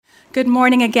Good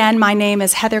morning again. My name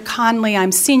is Heather Conley.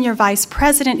 I'm Senior Vice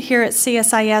President here at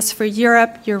CSIS for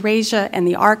Europe, Eurasia, and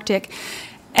the Arctic.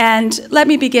 And let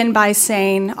me begin by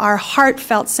saying our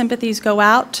heartfelt sympathies go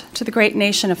out to the great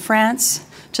nation of France,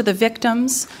 to the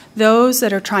victims, those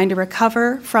that are trying to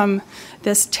recover from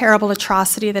this terrible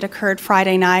atrocity that occurred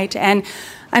Friday night. And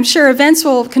I'm sure events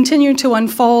will continue to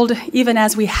unfold even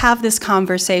as we have this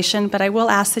conversation, but I will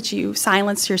ask that you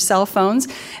silence your cell phones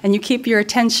and you keep your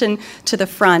attention to the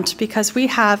front, because we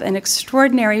have an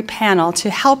extraordinary panel to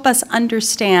help us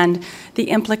understand the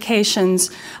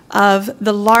implications of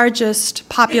the largest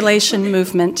population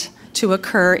movement to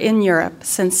occur in Europe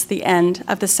since the end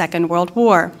of the Second World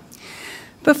War.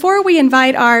 Before we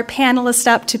invite our panelists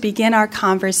up to begin our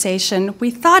conversation,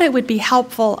 we thought it would be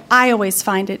helpful, I always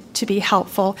find it to be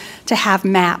helpful, to have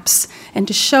maps and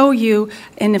to show you,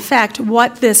 in effect,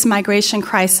 what this migration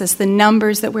crisis, the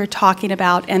numbers that we're talking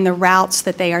about, and the routes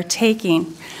that they are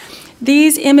taking.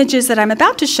 These images that I'm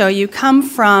about to show you come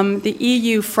from the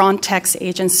EU Frontex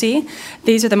agency.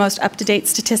 These are the most up-to-date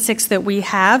statistics that we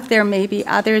have. There may be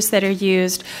others that are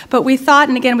used, but we thought,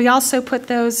 and again, we also put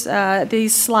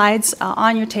these slides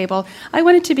on your table. I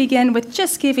wanted to begin with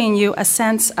just giving you a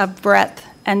sense of breadth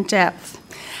and depth.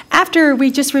 After we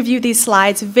just review these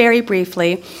slides very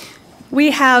briefly,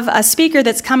 we have a speaker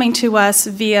that's coming to us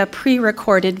via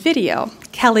pre-recorded video.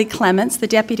 Kelly Clements, the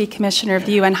Deputy Commissioner of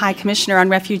the UN High Commissioner on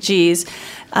Refugees,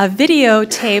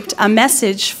 videotaped a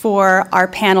message for our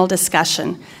panel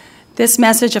discussion. This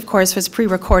message, of course, was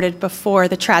pre-recorded before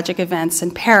the tragic events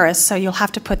in Paris, so you'll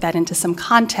have to put that into some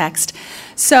context.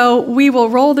 So we will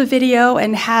roll the video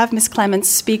and have Ms. Clements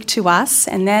speak to us,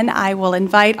 and then I will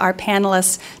invite our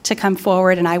panelists to come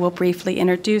forward, and I will briefly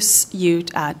introduce you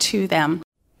to them.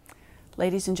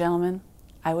 Ladies and gentlemen,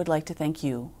 I would like to thank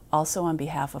you, also on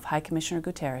behalf of High Commissioner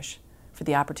Guterres, for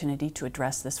the opportunity to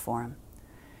address this forum.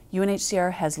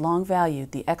 UNHCR has long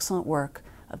valued the excellent work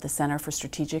of the Center for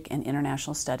Strategic and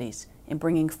International Studies in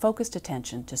bringing focused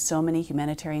attention to so many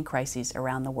humanitarian crises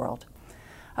around the world.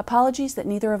 Apologies that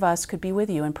neither of us could be with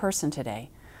you in person today.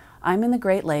 I'm in the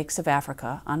Great Lakes of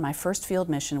Africa on my first field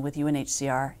mission with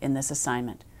UNHCR in this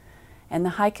assignment, and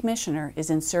the High Commissioner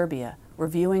is in Serbia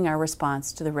reviewing our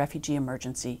response to the refugee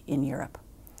emergency in Europe.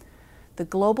 The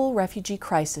global refugee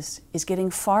crisis is getting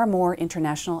far more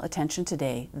international attention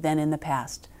today than in the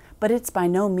past, but it's by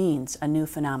no means a new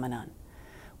phenomenon.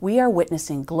 We are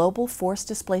witnessing global forced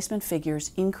displacement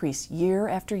figures increase year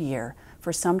after year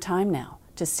for some time now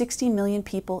to 60 million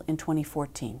people in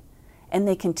 2014, and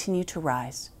they continue to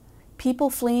rise.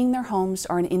 People fleeing their homes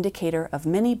are an indicator of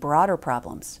many broader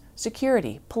problems: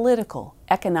 security, political,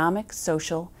 economic,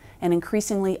 social, and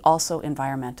increasingly also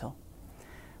environmental.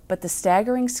 But the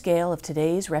staggering scale of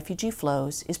today's refugee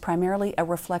flows is primarily a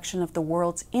reflection of the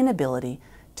world's inability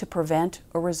to prevent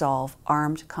or resolve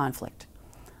armed conflict.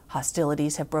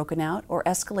 Hostilities have broken out or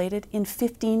escalated in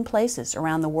 15 places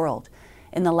around the world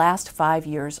in the last 5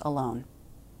 years alone.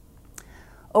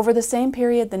 Over the same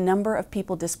period, the number of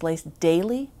people displaced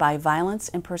daily by violence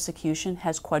and persecution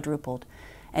has quadrupled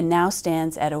and now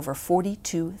stands at over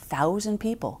 42,000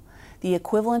 people, the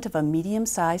equivalent of a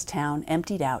medium-sized town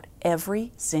emptied out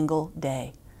every single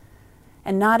day.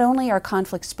 And not only are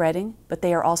conflicts spreading, but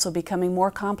they are also becoming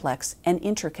more complex and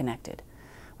interconnected,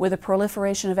 with a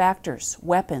proliferation of actors,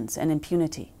 weapons, and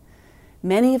impunity.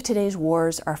 Many of today's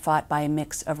wars are fought by a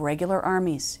mix of regular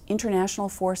armies, international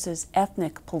forces,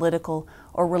 ethnic, political,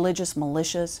 or religious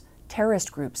militias,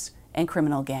 terrorist groups, and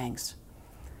criminal gangs.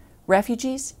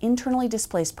 Refugees, internally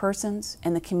displaced persons,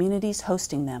 and the communities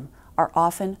hosting them are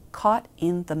often caught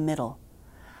in the middle.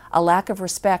 A lack of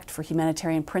respect for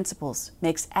humanitarian principles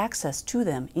makes access to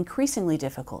them increasingly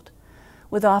difficult,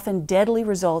 with often deadly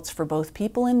results for both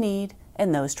people in need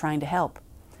and those trying to help.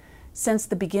 Since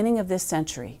the beginning of this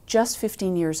century, just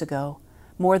 15 years ago,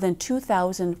 more than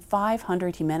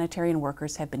 2,500 humanitarian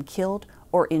workers have been killed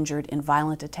or injured in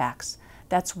violent attacks.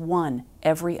 That's one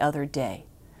every other day.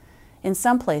 In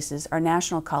some places, our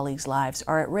national colleagues' lives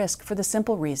are at risk for the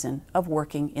simple reason of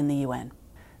working in the UN.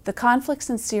 The conflicts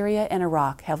in Syria and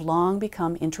Iraq have long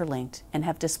become interlinked and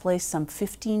have displaced some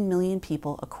 15 million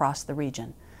people across the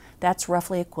region. That's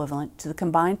roughly equivalent to the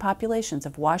combined populations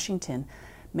of Washington,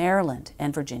 Maryland,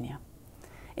 and Virginia.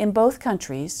 In both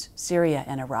countries, Syria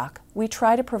and Iraq, we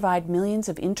try to provide millions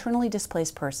of internally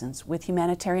displaced persons with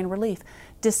humanitarian relief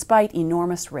despite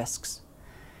enormous risks.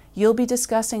 You'll be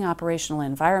discussing operational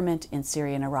environment in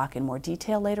Syria and Iraq in more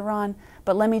detail later on,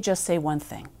 but let me just say one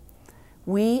thing.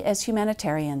 We as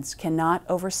humanitarians cannot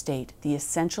overstate the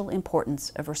essential importance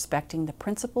of respecting the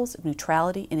principles of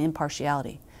neutrality and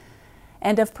impartiality,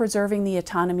 and of preserving the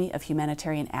autonomy of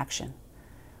humanitarian action.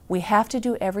 We have to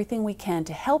do everything we can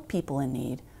to help people in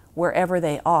need wherever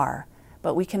they are,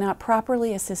 but we cannot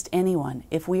properly assist anyone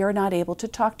if we are not able to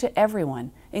talk to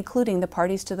everyone, including the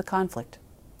parties to the conflict.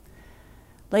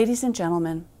 Ladies and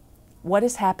gentlemen, what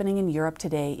is happening in Europe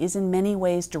today is in many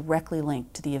ways directly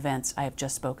linked to the events I have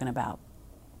just spoken about.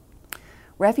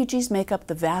 Refugees make up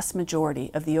the vast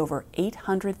majority of the over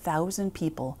 800,000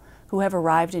 people who have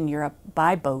arrived in Europe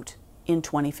by boat in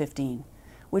 2015,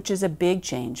 which is a big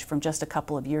change from just a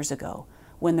couple of years ago,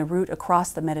 when the route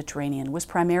across the Mediterranean was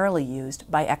primarily used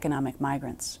by economic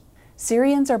migrants.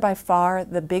 Syrians are by far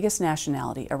the biggest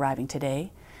nationality arriving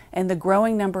today, and the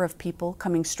growing number of people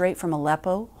coming straight from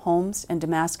Aleppo, Homs, and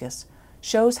Damascus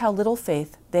shows how little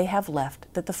faith they have left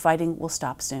that the fighting will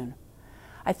stop soon.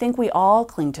 I think we all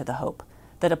cling to the hope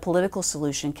that a political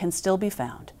solution can still be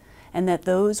found, and that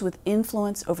those with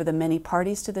influence over the many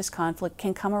parties to this conflict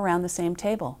can come around the same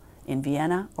table, in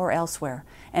Vienna or elsewhere,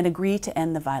 and agree to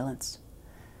end the violence.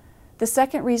 The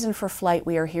second reason for flight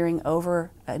we are hearing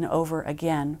over and over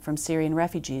again from Syrian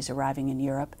refugees arriving in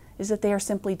Europe is that they are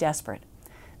simply desperate.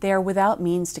 They are without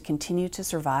means to continue to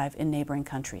survive in neighboring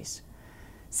countries.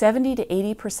 70 to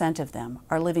 80% of them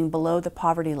are living below the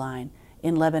poverty line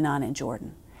in Lebanon and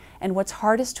Jordan. And what's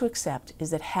hardest to accept is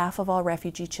that half of all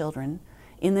refugee children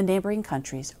in the neighboring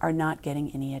countries are not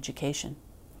getting any education.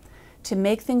 To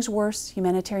make things worse,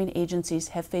 humanitarian agencies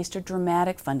have faced a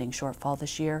dramatic funding shortfall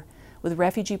this year, with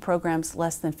refugee programs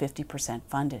less than 50%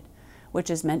 funded, which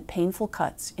has meant painful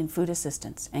cuts in food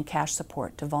assistance and cash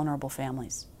support to vulnerable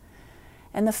families.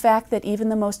 And the fact that even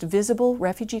the most visible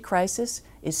refugee crisis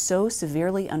is so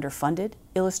severely underfunded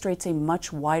illustrates a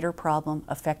much wider problem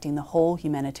affecting the whole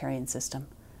humanitarian system.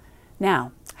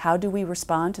 Now, how do we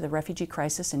respond to the refugee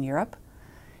crisis in Europe?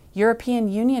 European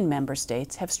Union member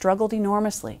states have struggled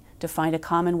enormously to find a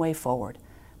common way forward,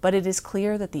 but it is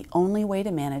clear that the only way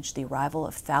to manage the arrival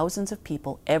of thousands of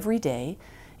people every day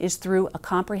is through a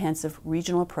comprehensive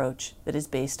regional approach that is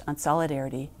based on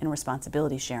solidarity and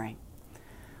responsibility sharing.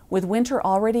 With winter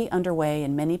already underway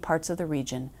in many parts of the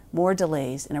region, more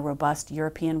delays in a robust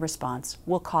European response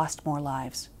will cost more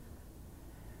lives.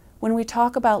 When we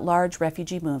talk about large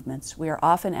refugee movements, we are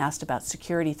often asked about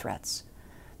security threats.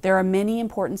 There are many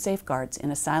important safeguards in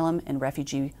asylum and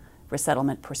refugee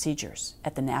resettlement procedures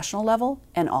at the national level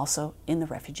and also in the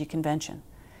Refugee Convention.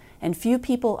 And few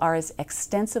people are as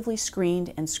extensively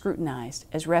screened and scrutinized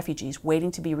as refugees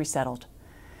waiting to be resettled.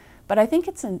 But I think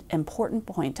it's an important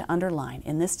point to underline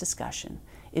in this discussion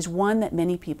is one that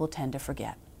many people tend to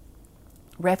forget.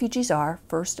 Refugees are,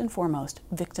 first and foremost,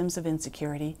 victims of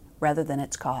insecurity rather than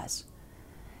its cause.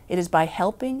 It is by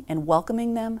helping and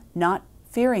welcoming them, not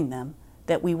fearing them,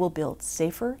 that we will build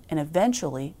safer and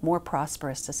eventually more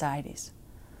prosperous societies.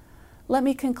 Let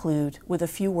me conclude with a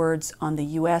few words on the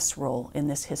U.S. role in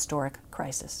this historic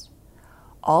crisis.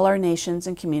 All our nations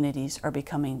and communities are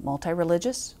becoming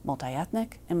multi-religious,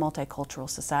 multi-ethnic, and multicultural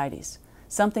societies,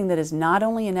 something that is not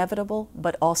only inevitable,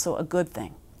 but also a good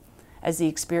thing, as the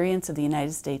experience of the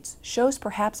United States shows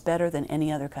perhaps better than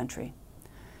any other country.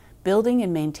 Building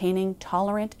and maintaining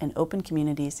tolerant and open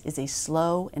communities is a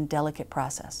slow and delicate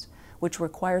process, which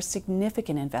requires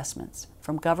significant investments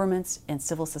from governments and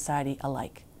civil society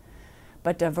alike.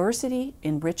 But diversity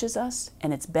enriches us,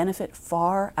 and its benefit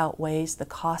far outweighs the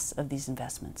costs of these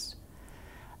investments.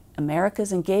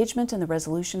 America's engagement in the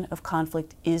resolution of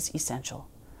conflict is essential.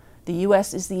 The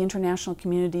U.S. is the international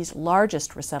community's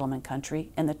largest resettlement country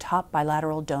and the top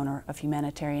bilateral donor of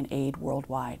humanitarian aid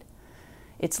worldwide.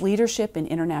 Its leadership in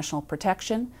international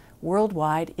protection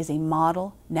worldwide is a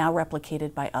model now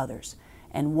replicated by others,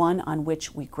 and one on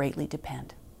which we greatly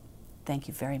depend. Thank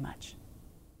you very much.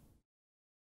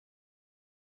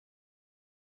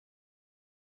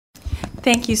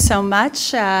 Thank you so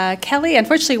much, Kelly.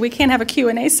 Unfortunately, we can't have a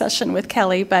Q&A session with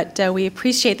Kelly, but we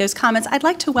appreciate those comments. I'd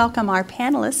like to welcome our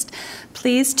panelists,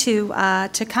 please, to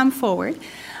come forward.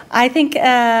 I think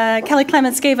Kelly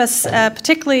Clements gave us,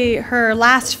 particularly her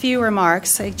last few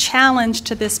remarks, a challenge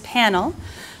to this panel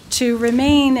to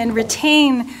remain and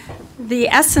retain the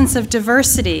essence of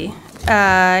diversity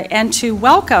and to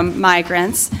welcome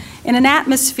migrants in an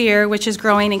atmosphere which is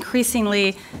growing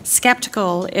increasingly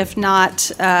skeptical, if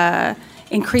not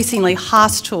increasingly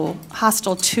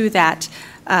hostile to that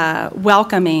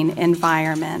welcoming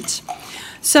environment.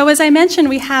 So as I mentioned,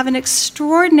 we have an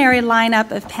extraordinary lineup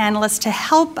of panelists to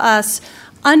help us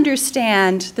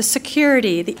understand the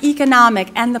security, the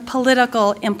economic, and the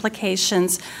political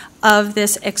implications of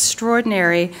this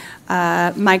extraordinary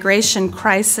migration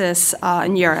crisis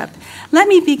in Europe. Let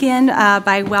me begin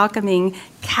by welcoming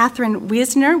Catherine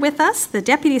Wiesner with us, the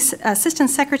Deputy Assistant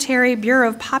Secretary, Bureau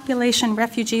of Population,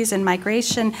 Refugees, and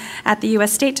Migration at the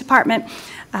U.S. State Department.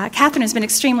 Catherine has been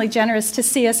extremely generous to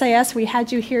CSIS. We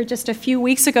had you here just a few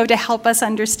weeks ago to help us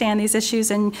understand these issues,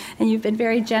 and you've been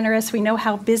very generous. We know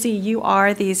how busy you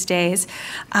are these days.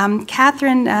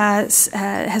 Catherine has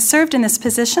served in this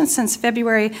position since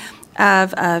February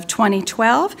of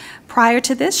 2012. Prior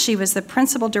to this, she was the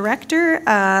Principal Director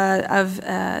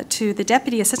to the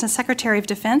Deputy Assistant Secretary of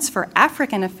Defense for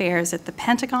African Affairs at the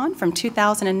Pentagon from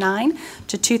 2009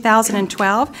 to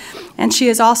 2012. And she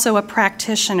is also a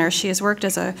practitioner. She has worked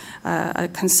as a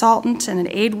consultant and an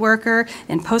aid worker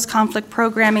in post-conflict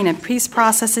programming and peace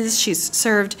processes. She's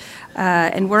served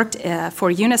and worked for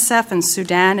UNICEF in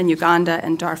Sudan and Uganda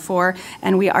and Darfur.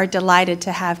 And we are delighted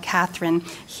to have Catherine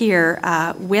here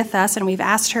with us, and we've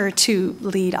asked her to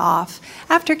lead off.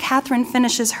 After Catherine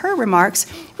finishes her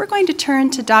remarks, we're going to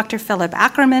turn to Dr. Philipp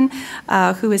Ackerman,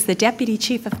 who is the Deputy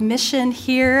Chief of Mission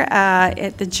here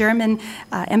at the German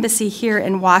Embassy here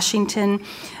in Washington.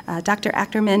 Dr.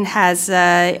 Ackerman has,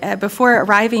 before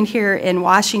arriving here in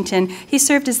Washington, he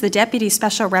served as the Deputy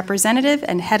Special Representative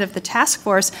and head of the Task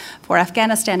Force for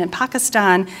Afghanistan and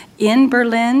Pakistan in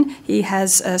Berlin. He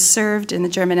has served in the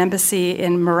German Embassy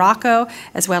in Morocco,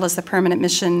 as well as the Permanent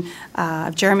Mission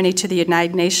of Germany to the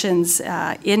United Nations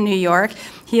in New York.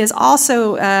 He has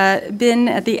also been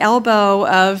at the elbow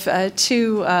of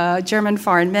two German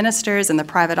foreign ministers in the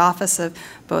private office of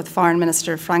both Foreign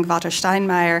Minister Frank-Walter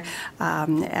Steinmeier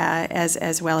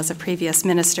as well as a previous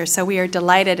minister. So we are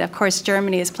delighted. Of course,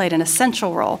 Germany has played an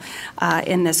essential role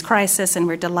in this crisis, and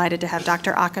we're delighted to have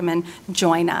Dr. Ackerman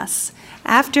join us.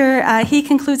 After he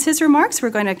concludes his remarks, we're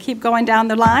going to keep going down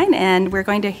the line, and we're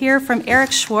going to hear from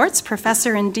Eric Schwartz,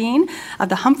 Professor and Dean of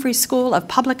the Humphrey School of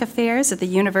Public Affairs at the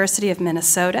University of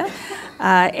Minnesota.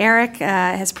 Eric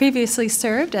has previously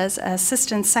served as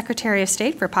Assistant Secretary of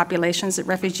State for Populations,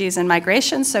 Refugees, and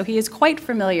Migration, so he is quite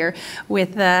familiar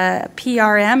with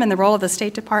PRM and the role of the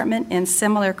State Department in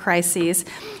similar crises.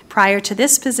 Prior to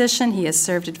this position, he has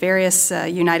served at various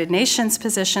United Nations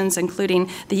positions, including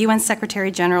the UN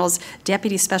Secretary General's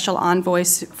Deputy Special Envoy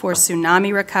for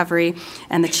Tsunami Recovery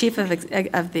and the Chief of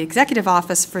the Executive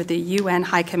Office for the UN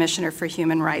High Commissioner for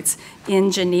Human Rights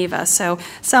in Geneva. So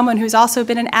someone who's also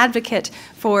been an advocate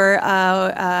for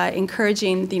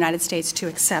encouraging the United States to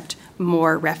accept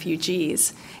more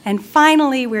refugees. And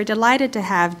finally, we're delighted to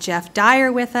have Geoff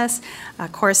Dyer with us, a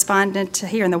correspondent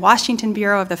here in the Washington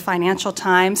Bureau of the Financial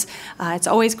Times. It's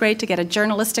always great to get a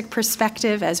journalistic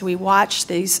perspective as we watch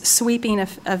these sweeping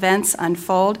events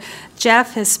unfold.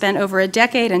 Geoff has spent over a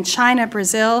decade in China,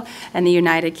 Brazil, and the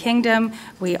United Kingdom.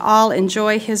 We all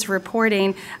enjoy his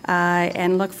reporting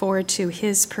and look forward to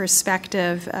his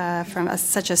perspective from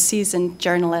such a seasoned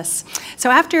journalist. So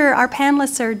after our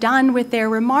panelists are done with their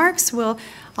remarks,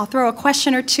 I'll throw a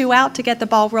question or two out to get the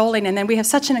ball rolling, and then we have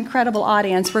such an incredible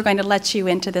audience. We're going to let you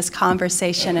into this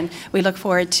conversation, and we look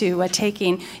forward to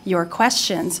taking your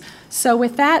questions. So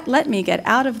with that, let me get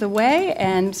out of the way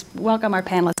and welcome our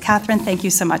panelists. Catherine, thank you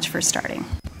so much for starting.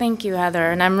 Thank you,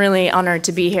 Heather, and I'm really honored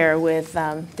to be here with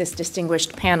this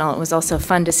distinguished panel. It was also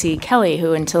fun to see Kelly,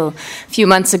 who until a few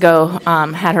months ago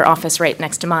had her office right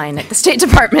next to mine at the State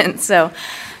Department. So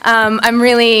I'm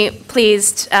really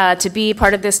pleased to be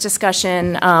part of this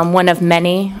discussion, one of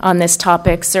many on this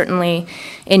topic, certainly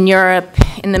in Europe,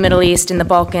 in the Middle East, in the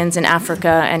Balkans, in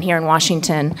Africa, and here in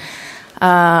Washington.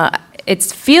 It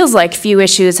feels like few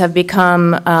issues have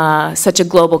become such a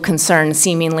global concern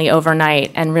seemingly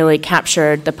overnight and really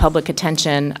captured the public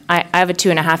attention. I have a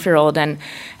 2.5-year-old, and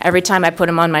every time I put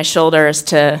him on my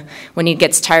shoulders when he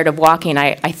gets tired of walking,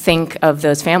 I think of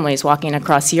those families walking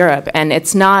across Europe. And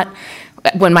it's not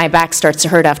when my back starts to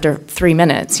hurt after 3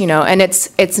 minutes, and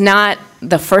it's not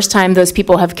the first time those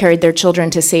people have carried their children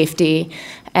to safety,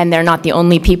 and they're not the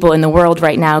only people in the world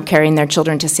right now carrying their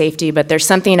children to safety, but there's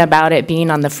something about it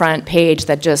being on the front page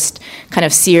that just kind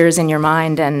of sears in your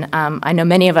mind, and I know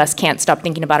many of us can't stop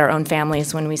thinking about our own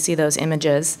families when we see those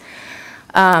images.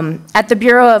 At the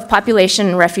Bureau of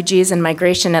Population, Refugees, and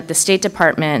Migration at the State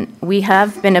Department, we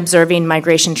have been observing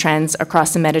migration trends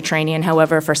across the Mediterranean,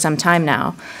 however, for some time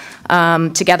now,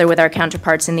 together with our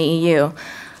counterparts in the EU.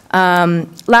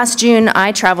 Last June,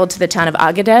 I traveled to the town of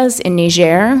Agadez in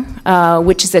Niger,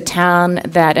 which is a town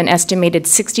that an estimated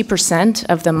 60%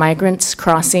 of the migrants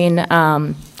crossing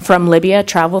from Libya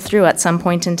travel through at some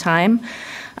point in time.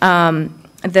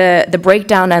 The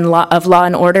breakdown of law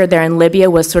and order there in Libya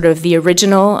was sort of the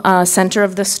original center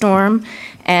of the storm,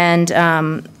 and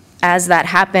as that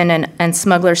happened and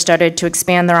smugglers started to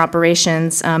expand their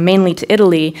operations, mainly to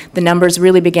Italy, the numbers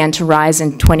really began to rise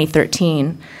in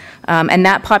 2013. And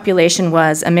that population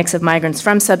was a mix of migrants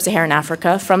from sub-Saharan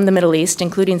Africa, from the Middle East,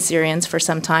 including Syrians for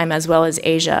some time, as well as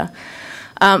Asia.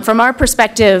 From our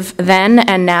perspective then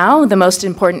and now, the most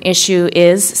important issue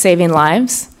is saving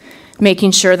lives,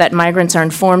 making sure that migrants are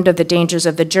informed of the dangers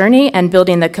of the journey, and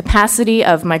building the capacity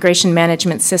of migration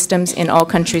management systems in all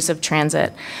countries of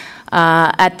transit.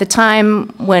 At the time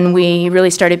when we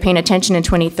really started paying attention in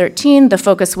 2013, the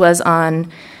focus was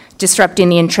on disrupting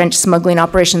the entrenched smuggling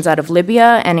operations out of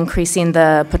Libya and increasing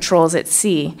the patrols at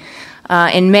sea.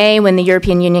 In May, when the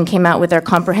European Union came out with their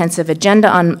comprehensive agenda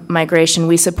on migration,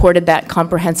 we supported that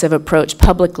comprehensive approach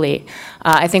publicly.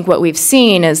 I think what we've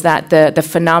seen is that the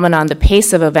phenomenon, the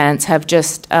pace of events have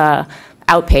just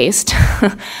outpaced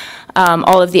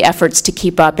all of the efforts to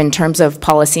keep up in terms of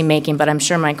policy making, but I'm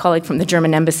sure my colleague from the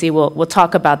German embassy will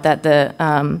talk about that.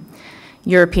 The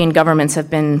European governments have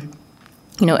been,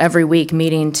 every week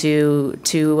meeting to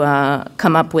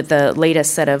come up with the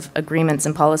latest set of agreements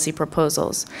and policy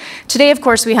proposals. Today, of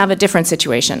course, we have a different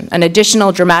situation, an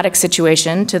additional dramatic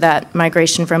situation to that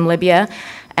migration from Libya,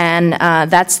 and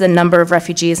that's the number of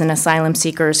refugees and asylum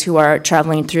seekers who are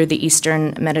traveling through the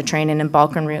Eastern Mediterranean and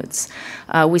Balkan routes.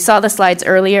 We saw the slides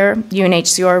earlier.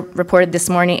 UNHCR reported this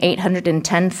morning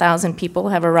 810,000 people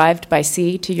have arrived by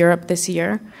sea to Europe this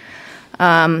year.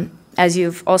 As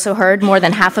you've also heard, more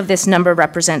than half of this number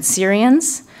represents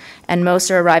Syrians, and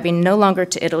most are arriving no longer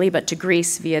to Italy, but to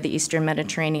Greece via the Eastern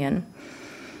Mediterranean.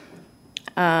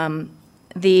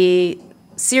 The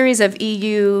series of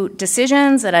EU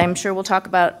decisions that I'm sure we'll talk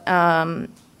about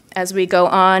as we go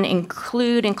on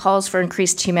include and calls for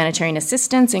increased humanitarian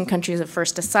assistance in countries of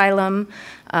first asylum,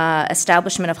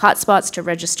 establishment of hotspots to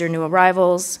register new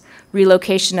arrivals,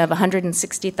 relocation of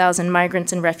 160,000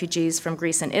 migrants and refugees from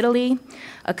Greece and Italy,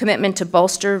 a commitment to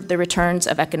bolster the returns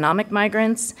of economic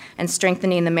migrants, and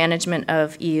strengthening the management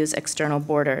of EU's external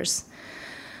borders.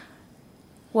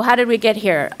 Well, how did we get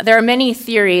here? There are many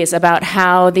theories about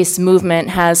how this movement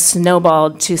has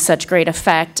snowballed to such great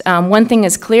effect. One thing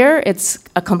is clear, it's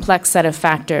a complex set of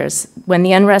factors. When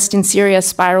the unrest in Syria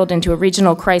spiraled into a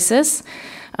regional crisis,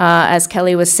 as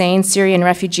Kelly was saying, Syrian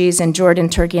refugees in Jordan,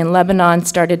 Turkey, and Lebanon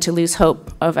started to lose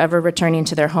hope of ever returning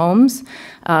to their homes,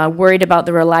 worried about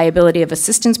the reliability of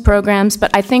assistance programs. But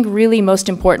I think really most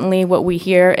importantly, what we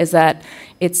hear is that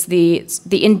it's the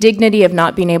indignity of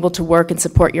not being able to work and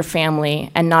support your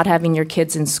family and not having your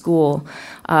kids in school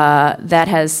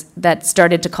that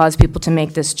started to cause people to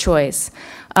make this choice.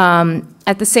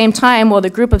 At the same time, while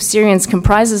the group of Syrians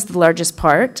comprises the largest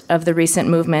part of the recent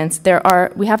movements,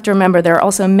 we have to remember there are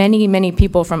also many, many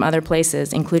people from other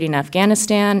places, including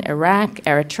Afghanistan, Iraq,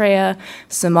 Eritrea,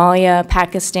 Somalia,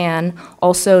 Pakistan,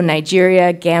 also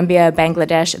Nigeria, Gambia,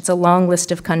 Bangladesh. It's a long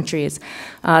list of countries.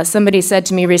 Somebody said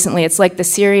to me recently, it's like the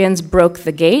Syrians broke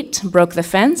the gate, broke the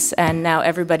fence, and now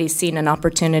everybody's seen an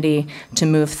opportunity to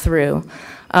move through.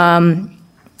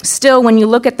 Still, when you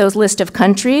look at those list of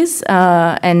countries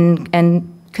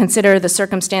and consider the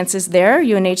circumstances there,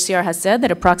 UNHCR has said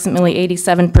that approximately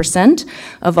 87%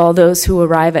 of all those who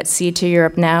arrive at sea to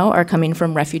Europe now are coming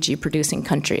from refugee-producing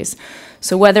countries.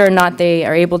 So whether or not they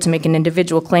are able to make an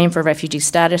individual claim for refugee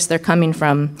status, they're coming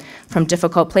from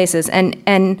difficult places.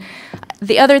 And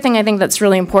the other thing I think that's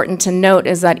really important to note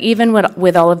is that even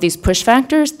with all of these push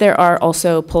factors, there are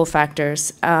also pull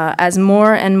factors. As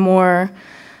more and more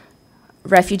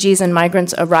refugees and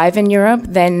migrants arrive in Europe,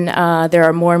 then there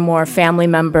are more and more family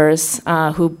members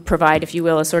who provide, if you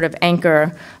will, a sort of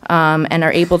anchor and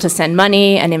are able to send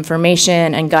money and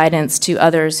information and guidance to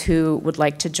others who would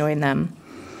like to join them.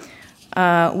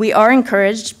 We are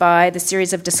encouraged by the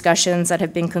series of discussions that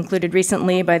have been concluded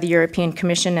recently by the European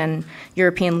Commission and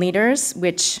European leaders,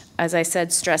 which, as I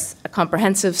said, stress a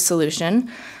comprehensive solution.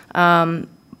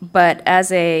 But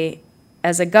as a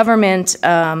government,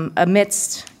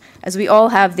 as we all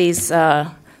have these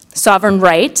sovereign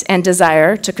right and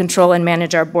desire to control and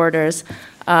manage our borders,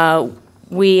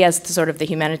 we, as the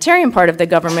humanitarian part of the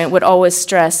government, would always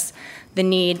stress the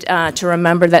need to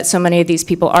remember that so many of these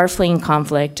people are fleeing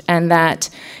conflict, and that,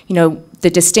 the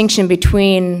distinction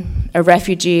between a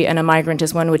refugee and a migrant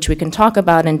is one which we can talk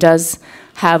about and does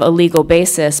have a legal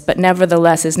basis, but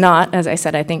nevertheless is not, as I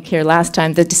said, I think here last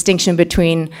time, the distinction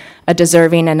between a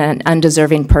deserving and an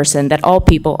undeserving person, that all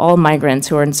people, all migrants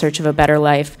who are in search of a better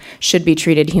life should be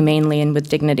treated humanely and with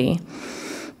dignity.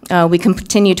 We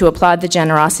continue to applaud the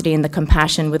generosity and the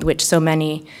compassion with which so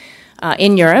many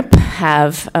in Europe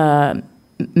have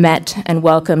met and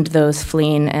welcomed those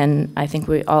fleeing, and I think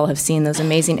we all have seen those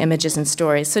amazing images and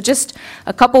stories. So just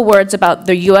a couple words about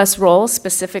the U.S. role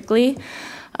specifically.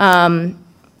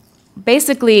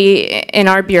 Basically, in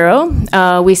our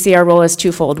bureau, we see our role as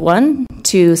twofold. One,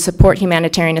 to support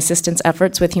humanitarian assistance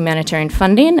efforts with humanitarian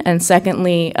funding, and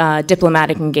secondly,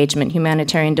 diplomatic engagement,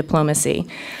 humanitarian diplomacy.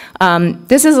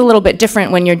 This is a little bit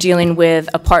different when you're dealing with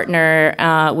a partner,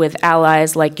 with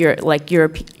allies like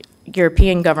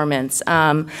European governments.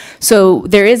 So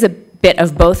there is a bit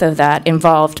of both of that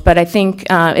involved, but I think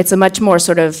it's a much more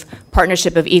sort of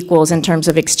partnership of equals in terms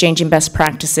of exchanging best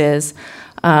practices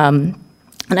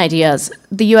and ideas.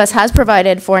 The U.S. has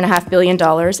provided $4.5 billion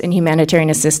in humanitarian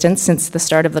assistance since the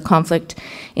start of the conflict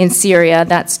in Syria.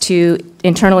 That's to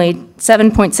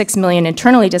 7.6 million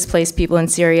internally displaced people in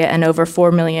Syria and over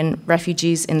 4 million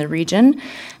refugees in the region.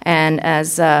 And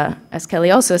as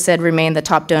Kelly also said, remain the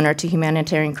top donor to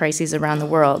humanitarian crises around the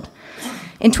world.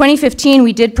 In 2015,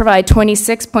 we did provide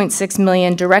 $26.6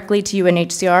 million directly to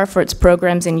UNHCR for its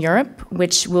programs in Europe,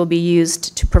 which will be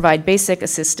used to provide basic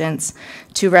assistance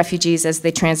to refugees as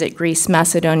they transit Greece,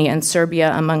 Macedonia, and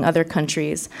Serbia, among other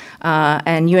countries.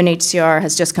 And UNHCR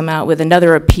has just come out with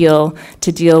another appeal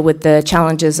to deal with the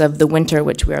challenges of the winter,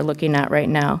 which we are looking at right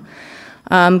now.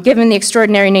 Given the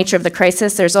extraordinary nature of the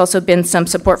crisis, there's also been some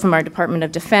support from our Department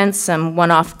of Defense, some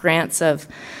one-off grants of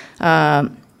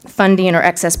funding or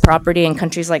excess property in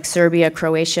countries like Serbia,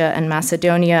 Croatia, and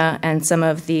Macedonia, and some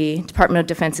of the Department of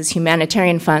Defense's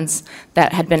humanitarian funds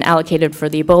that had been allocated for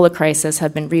the Ebola crisis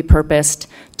have been repurposed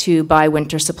to buy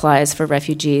winter supplies for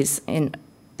refugees in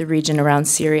the region around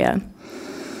Syria.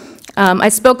 I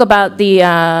spoke about the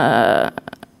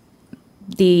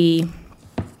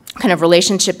kind of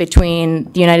relationship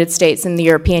between the United States and the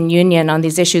European Union on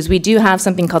these issues. We do have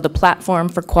something called the Platform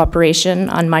for Cooperation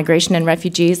on Migration and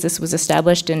Refugees. This was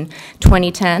established in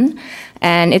 2010,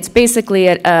 and it's basically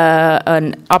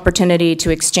an opportunity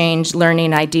to exchange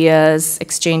learning ideas,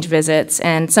 exchange visits,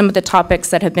 and some of the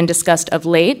topics that have been discussed of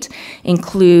late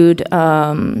include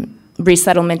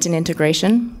resettlement and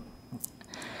integration,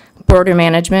 border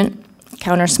management,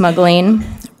 counter-smuggling,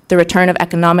 the return of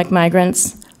economic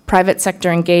migrants, private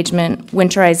sector engagement,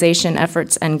 winterization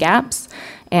efforts and gaps,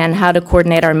 and how to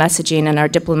coordinate our messaging and our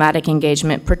diplomatic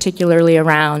engagement, particularly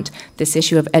around this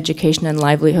issue of education and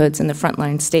livelihoods in the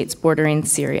frontline states bordering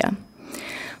Syria.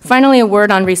 Finally, a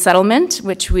word on resettlement,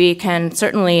 which we can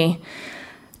certainly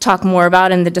talk more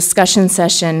about in the discussion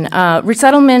session.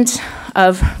 Resettlement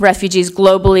of refugees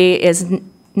globally is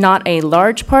not a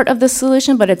large part of the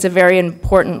solution, but it's a very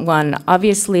important one.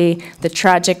 Obviously, the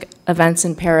tragic events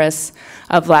in Paris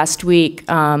of last week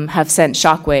have sent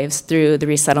shockwaves through the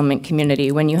resettlement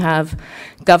community. When you have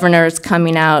governors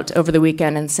coming out over the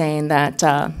weekend and saying that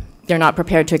they're not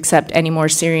prepared to accept any more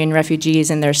Syrian refugees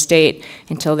in their state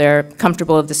until they're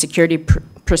comfortable with the security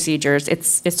procedures,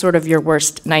 it's sort of your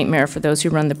worst nightmare for those who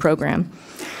run the program.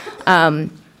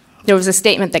 There was a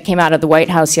statement that came out of the White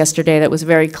House yesterday that was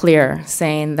very clear,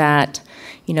 saying that,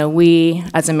 we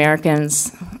as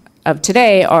Americans of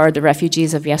today are the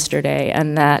refugees of yesterday,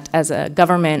 and that as a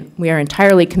government, we are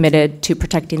entirely committed to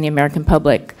protecting the American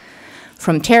public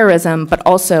from terrorism, but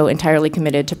also entirely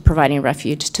committed to providing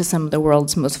refuge to some of the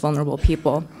world's most vulnerable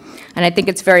people. And I think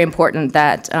it's very important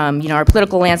that, our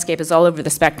political landscape is all over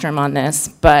the spectrum on this,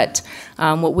 but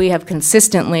what we have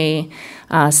consistently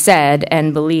said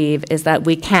and believe is that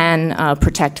we can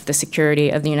protect the security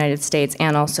of the United States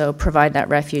and also provide that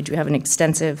refuge. We have an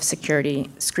extensive security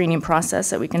screening process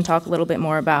that we can talk a little bit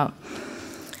more about.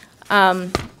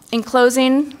 In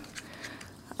closing,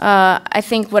 I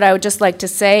think what I would just like to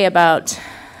say about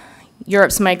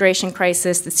Europe's migration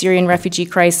crisis, the Syrian refugee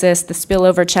crisis, the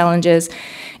spillover challenges,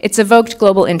 it's evoked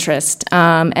global interest,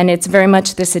 and it's very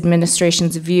much this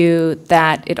administration's view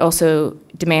that it also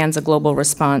demands a global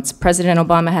response. President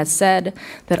Obama has said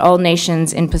that all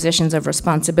nations in positions of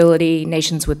responsibility,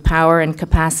 nations with power and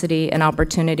capacity and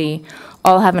opportunity,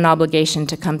 all have an obligation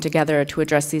to come together to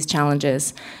address these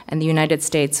challenges, and the United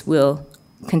States will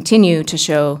continue to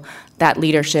show that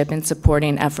leadership in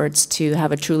supporting efforts to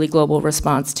have a truly global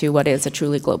response to what is a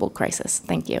truly global crisis.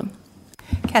 Thank you.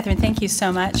 Catherine, thank you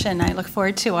so much, and I look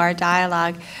forward to our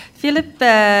dialogue. Philipp,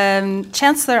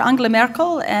 Chancellor Angela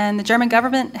Merkel and the German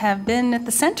government have been at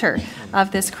the center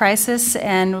of this crisis,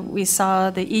 and we saw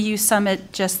the EU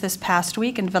summit just this past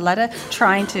week in Valletta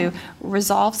trying to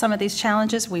resolve some of these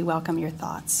challenges. We welcome your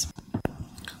thoughts.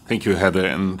 Thank you, Heather,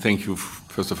 and thank you,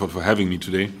 first of all, for having me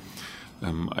today.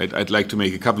 I'd like to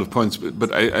make a couple of points,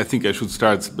 but I think I should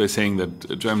start by saying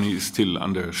that Germany is still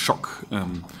under shock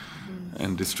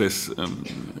and distress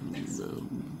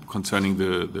concerning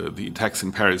the attacks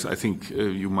in Paris. I think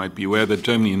you might be aware that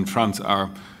Germany and France are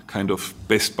kind of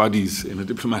best buddies in a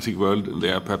diplomatic world, and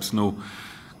there are perhaps no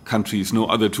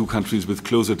other two countries with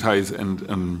closer ties.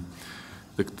 And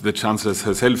the Chancellor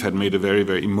herself had made a very,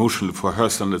 very emotional, for her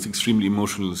standards, extremely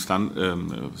emotional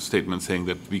statement saying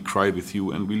that we cry with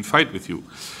you and we'll fight with you.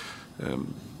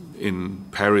 In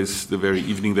Paris, the very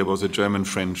evening, there was a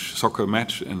German-French soccer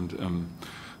match, and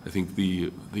I think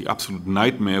the absolute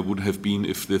nightmare would have been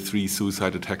if the 3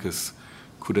 suicide attackers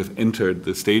could have entered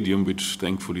the stadium, which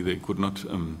thankfully they could not.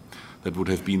 That would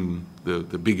have been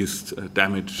the biggest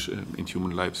damage in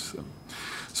human lives.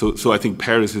 So I think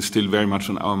Paris is still very much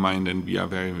on our mind, and we are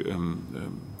very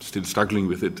still struggling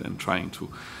with it and trying to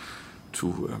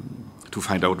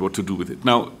find out what to do with it.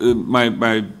 Now,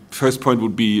 my first point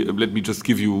would be, let me just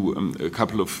give you a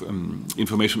couple of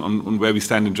information on where we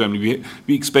stand in Germany.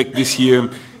 We expect this year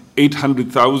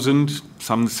 800,000,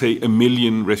 some say 1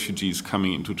 million refugees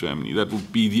coming into Germany. That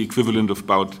would be the equivalent of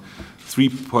about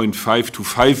 3.5 to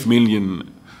 5 million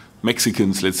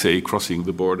Mexicans, let's say, crossing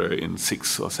the border in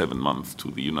 6 or 7 months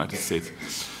to the United States.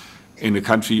 In a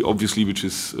country, obviously, which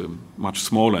is much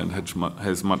smaller and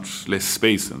has much less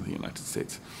space than the United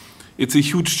States. It's a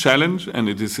huge challenge, and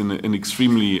it is an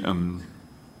extremely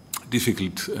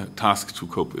difficult task to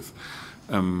cope with.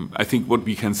 I think what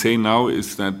we can say now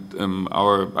is that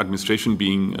our administration,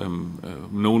 being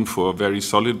known for very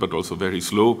solid but also very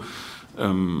slow,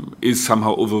 is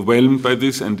somehow overwhelmed by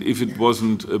this. And if it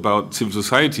wasn't about civil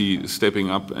society stepping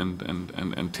up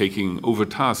and taking over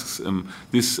tasks,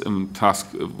 this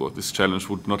this challenge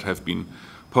would not have been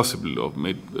possible or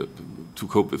made to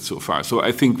cope with so far. So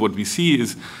I think what we see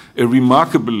is a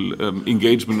remarkable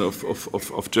engagement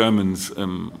of Germans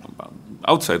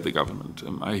outside the government.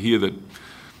 I hear that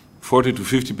 40 to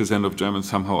 50% of Germans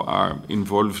somehow are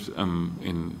involved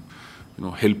in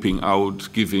helping out,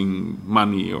 giving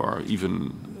money or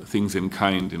even things in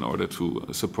kind in order to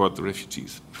support the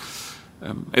refugees.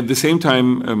 At the same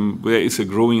time, there is a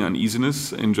growing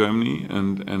uneasiness in Germany,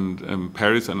 and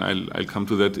Paris, and I'll come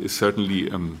to that, is certainly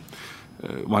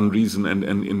one reason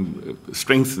and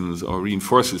strengthens or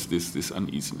reinforces this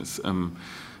uneasiness.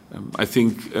 I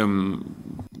think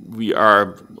we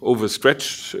are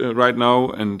overstretched right now,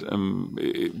 and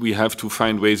we have to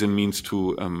find ways and means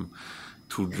to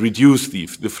reduce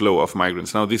the flow of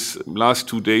migrants. Now, this last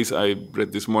 2 days, I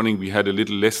read this morning, we had a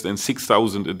little less than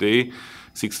 6,000 a day.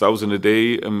 6,000 a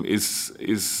day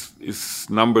is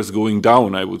numbers going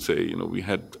down, I would say. We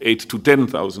had 8 to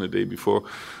 10,000 a day before,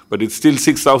 but it's still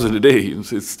 6,000 a day.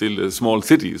 It's still a small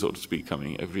city, so to speak,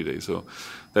 coming every day. So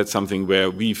that's something where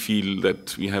we feel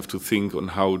that we have to think on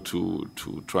how to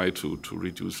try to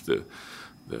reduce the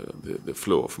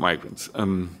flow of migrants.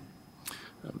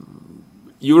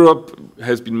 Europe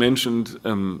has been mentioned,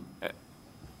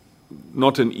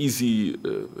 not an easy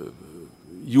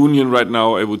union right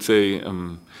now. I would say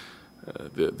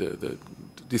the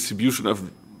distribution of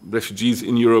refugees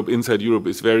in Europe, inside Europe,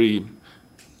 is very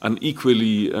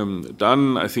unequally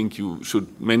done. I think you should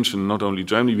mention not only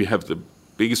Germany, we have the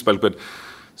biggest bulk, but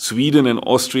Sweden and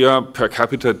Austria per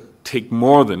capita took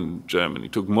more than Germany.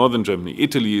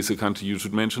 Italy is a country you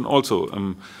should mention also.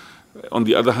 On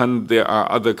the other hand, there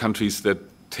are other countries that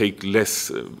take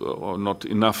less or not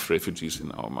enough refugees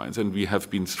in our minds, and we have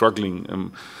been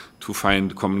struggling to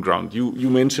find common ground. You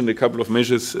mentioned a couple of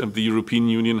measures the European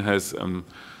Union has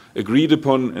agreed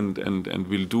upon and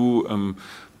will do,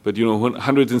 but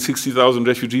 160,000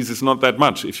 refugees is not that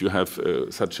much if you have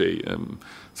such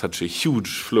a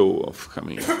huge flow of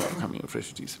coming of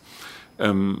refugees.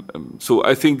 So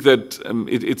I think that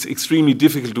it's extremely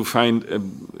difficult to find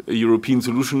a European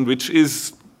solution, which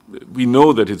is, we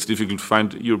know that it's difficult to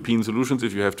find European solutions.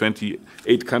 If you have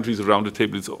 28 countries around the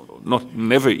table, it's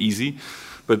never easy.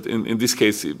 But in this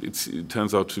case, it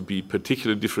turns out to be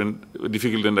particularly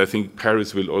difficult, and I think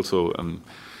Paris will also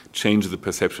change the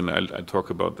perception. I'll talk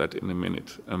about that in a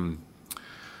minute.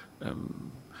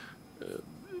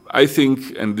 I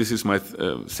think, and this is my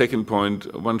second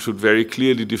point, one should very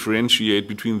clearly differentiate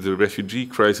between the refugee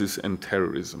crisis and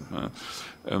terrorism.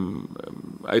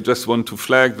 I just want to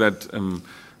flag that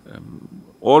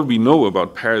all we know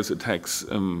about Paris attacks,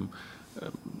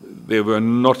 they were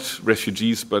not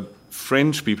refugees, but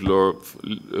French people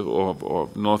or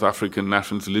North African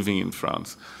nationals living in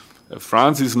France.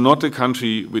 France is not a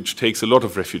country which takes a lot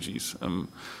of refugees.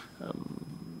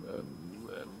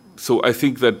 So I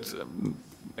think that,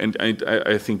 and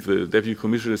I think the Deputy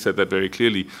Commissioner said that very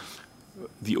clearly,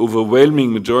 the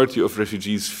overwhelming majority of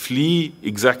refugees flee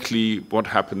exactly what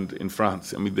happened in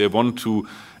France. I mean, they want to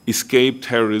escape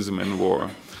terrorism and war.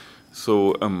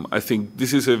 So I think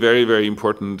this is a very, very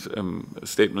important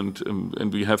statement,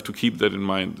 and we have to keep that in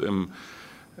mind.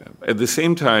 At the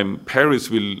same time, Paris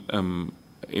will,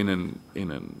 in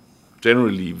a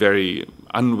generally very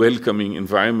unwelcoming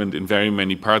environment in very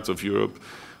many parts of Europe,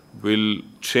 will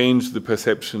change the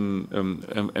perception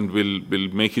and will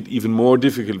make it even more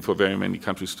difficult for very many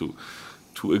countries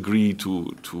to agree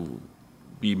to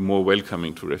be more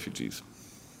welcoming to refugees.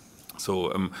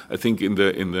 So I think in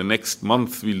the next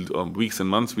month, weeks and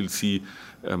months, we'll see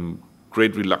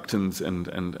great reluctance and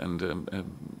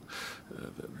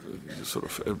sort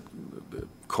of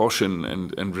caution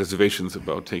and reservations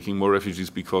about taking more refugees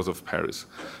because of Paris,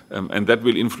 and that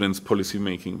will influence policy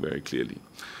making very clearly.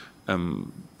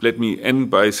 Let me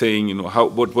end by saying,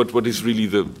 what is really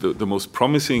the most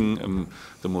promising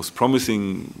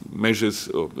measures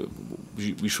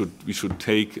we should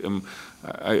take.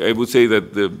 I would say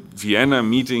that the Vienna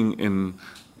meeting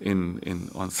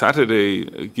on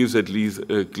Saturday gives at least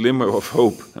a glimmer of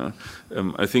hope.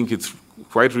 I think it's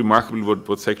quite remarkable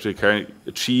what Secretary Kerry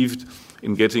achieved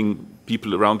in getting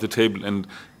people around the table and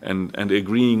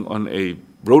agreeing on a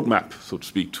roadmap, so to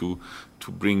speak, to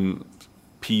bring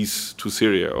peace to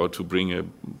Syria or to bring a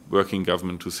working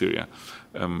government to Syria.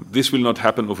 This will not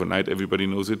happen overnight, everybody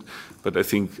knows it, but I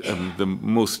think the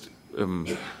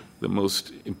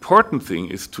most important thing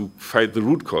is to fight the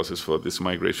root causes for this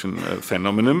migration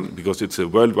phenomenon, because it's a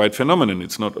worldwide phenomenon.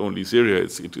 It's not only Syria,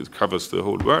 it covers the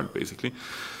whole world, basically.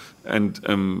 And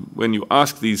when you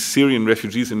ask these Syrian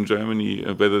refugees in Germany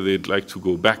whether they'd like to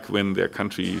go back when their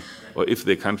country, or if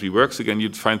their country works again,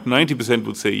 you'd find 90%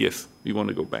 would say, yes, we want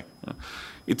to go back.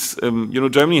 It's,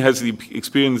 Germany has the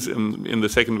experience in the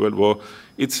Second World War.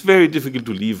 It's very difficult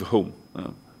to leave home.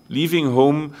 Leaving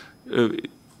home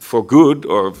for good,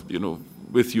 or,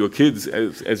 with your kids,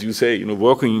 as you say,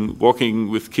 walking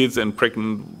with kids and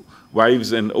pregnant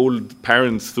wives and old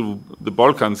parents through the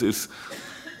Balkans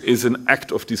is an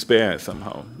act of despair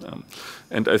somehow.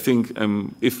 And I think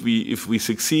if we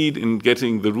succeed in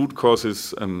getting the root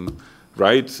causes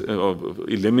right, or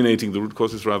eliminating the root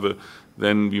causes rather,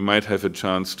 then we might have a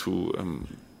chance to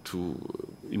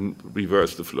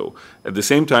reverse the flow. At the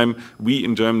same time, we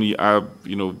in Germany are,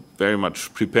 very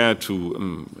much prepared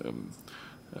to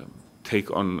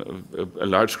take on a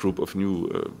large group of new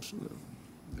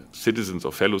citizens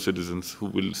or fellow citizens who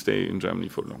will stay in Germany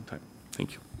for a long time.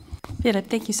 Thank you. Philipp,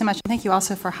 thank you so much. Thank you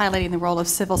also for highlighting the role of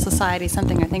civil society,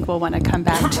 something I think we'll want to come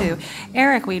back to.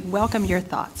 Eric, we'd welcome your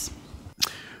thoughts.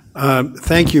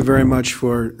 Thank you very much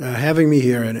for having me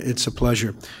here, and it's a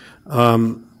pleasure.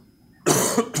 The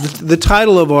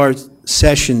title of our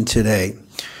session today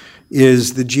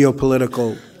is the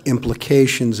geopolitical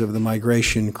implications of the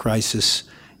migration crisis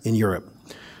in Europe.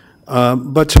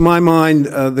 But to my mind,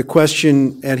 the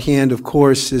question at hand, of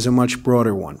course, is a much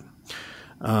broader one.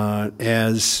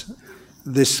 As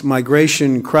this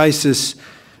migration crisis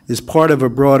is part of a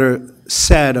broader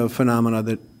set of phenomena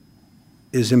that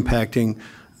is impacting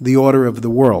the order of the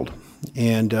world.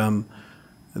 And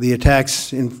the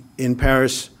attacks in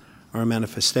Paris are a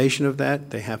manifestation of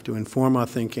that. They have to inform our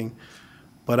thinking.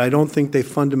 But I don't think they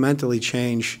fundamentally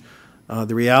change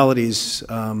the realities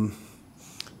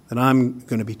that I'm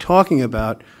going to be talking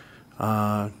about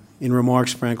in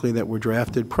remarks, frankly, that were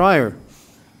drafted prior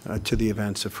to the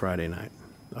events of Friday night.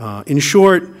 In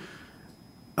short,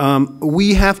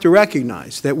 we have to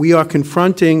recognize that we are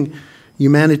confronting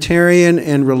humanitarian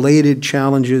and related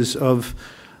challenges of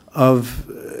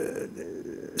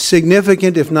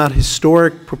significant, if not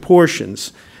historic,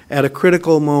 proportions at a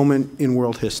critical moment in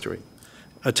world history,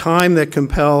 a time that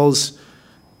compels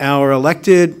our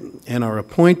elected and our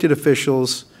appointed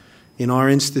officials in our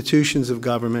institutions of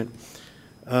government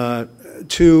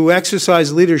to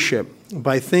exercise leadership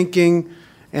by thinking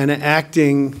and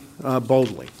acting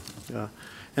boldly.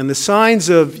 And the signs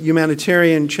of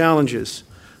humanitarian challenges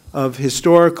of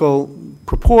historical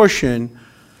proportion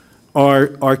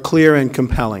are clear and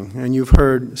compelling, and you've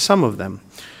heard some of them.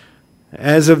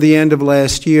 As of the end of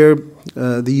last year,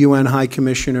 the UN High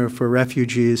Commissioner for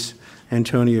Refugees,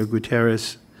 Antonio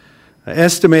Guterres,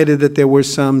 estimated that there were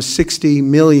some 60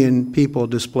 million people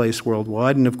displaced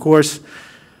worldwide. And of course,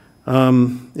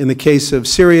 in the case of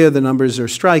Syria, the numbers are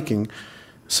striking.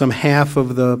 Some half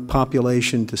of the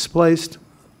population displaced,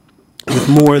 with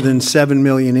more than 7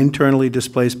 million internally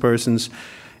displaced persons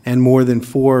and more than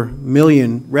 4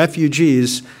 million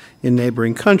refugees in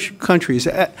neighboring countries.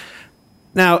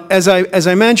 Now, as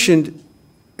I mentioned,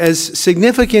 as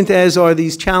significant as are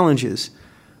these challenges,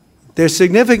 their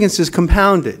significance is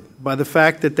compounded by the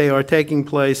fact that they are taking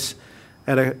place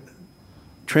at a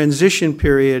transition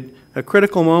period, a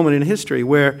critical moment in history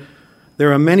where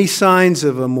there are many signs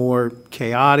of a more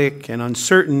chaotic and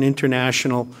uncertain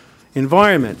international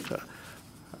environment,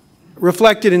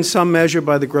 reflected in some measure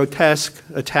by the grotesque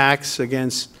attacks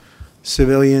against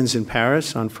civilians in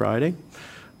Paris on Friday,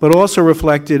 but also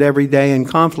reflected every day in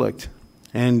conflict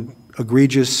and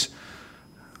egregious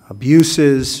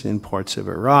abuses in parts of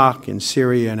Iraq, in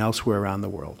Syria, and elsewhere around the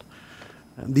world.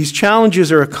 These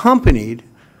challenges are accompanied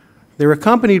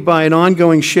by an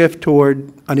ongoing shift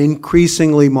toward an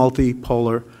increasingly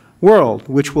multipolar world,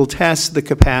 which will test the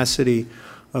capacity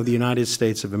of the United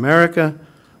States of America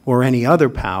or any other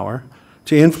power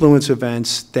to influence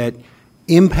events that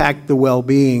impact the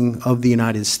well-being of the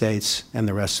United States and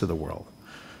the rest of the world.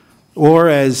 Or,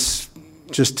 as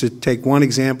just to take one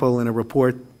example in a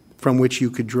report from which you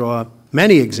could draw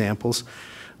many examples,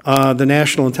 the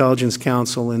National Intelligence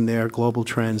Council in their Global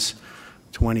Trends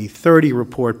 2030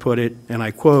 report put it, and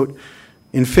I quote,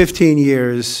 "In 15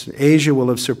 years, Asia will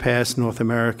have surpassed North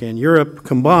America and Europe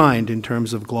combined in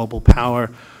terms of global power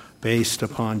based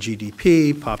upon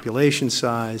GDP, population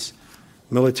size,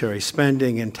 military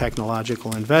spending, and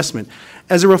technological investment,"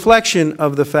 as a reflection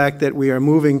of the fact that we are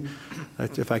moving,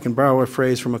 if I can borrow a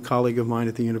phrase from a colleague of mine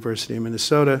at the University of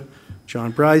Minnesota,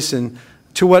 John Bryson,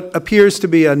 to what appears to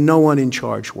be a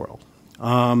no-one-in-charge world.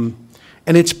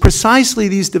 And it's precisely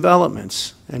these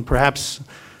developments, and perhaps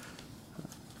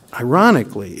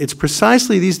ironically, it's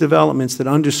precisely these developments that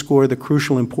underscore the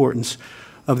crucial importance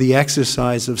of the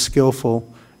exercise of skillful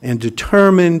and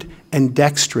determined and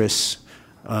dexterous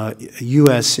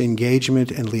U.S.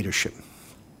 engagement and leadership.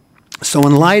 So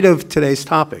in light of today's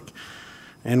topic,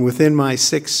 and within my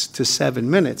 6 to 7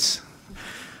 minutes,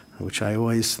 which I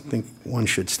always think one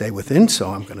should stay within, so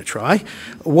I'm going to try,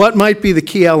 what might be the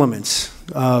key elements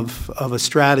of a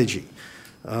strategy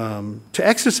to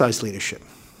exercise leadership,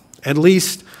 at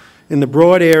least in the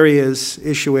broad areas,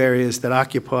 issue areas that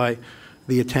occupy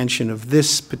the attention of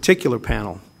this particular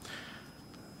panel?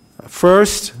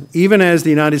 First, even as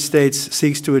the United States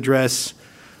seeks to address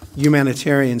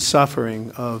humanitarian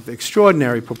suffering of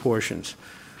extraordinary proportions,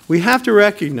 we have to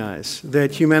recognize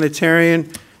that humanitarian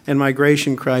and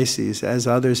migration crises, as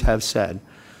others have said,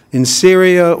 in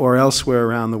Syria or elsewhere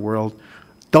around the world,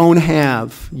 don't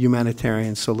have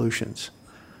humanitarian solutions.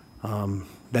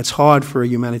 That's hard for a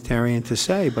humanitarian to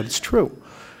say, but it's true.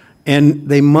 And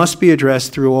they must be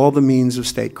addressed through all the means of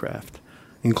statecraft,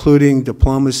 including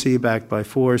diplomacy backed by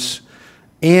force,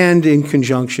 and in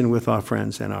conjunction with our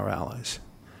friends and our allies.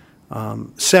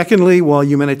 Secondly, while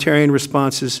humanitarian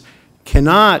responses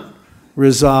cannot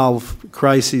resolve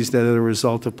crises that are the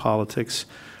result of politics,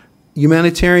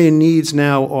 humanitarian needs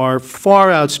now are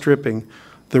far outstripping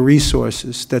the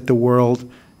resources that the world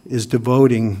is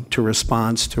devoting to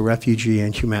response to refugee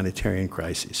and humanitarian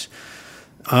crises.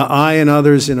 I and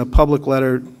others in a public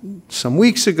letter some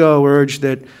weeks ago urged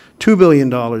that $2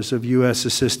 billion of U.S.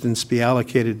 assistance be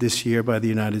allocated this year by the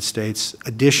United States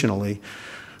additionally,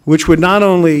 which would not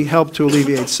only help to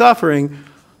alleviate suffering,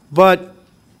 but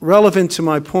relevant to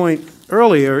my point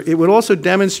earlier, it would also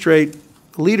demonstrate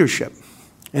leadership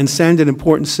and send an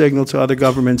important signal to other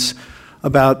governments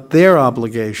about their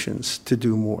obligations to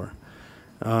do more.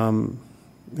 And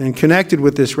connected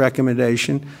with this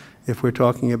recommendation, if we're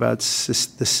talking about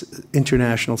this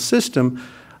international system,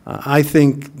 I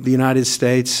think the United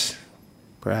States,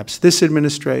 perhaps this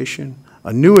administration,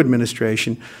 a new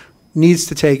administration, needs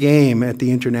to take aim at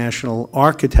the international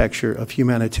architecture of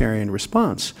humanitarian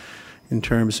response in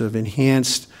terms of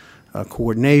enhanced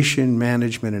coordination,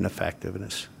 management, and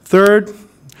effectiveness. Third,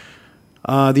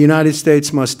 the United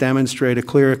States must demonstrate a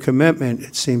clearer commitment,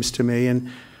 it seems to me, and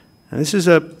this is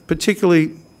a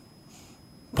particularly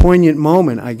poignant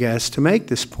moment, I guess, to make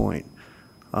this point.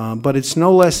 But it's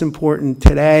no less important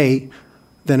today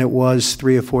than it was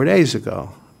 3 or 4 days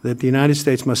ago, that the United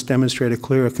States must demonstrate a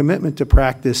clearer commitment to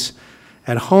practice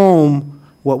at home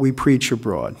what we preach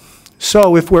abroad.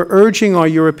 So if we're urging our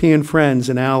European friends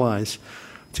and allies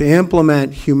to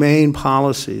implement humane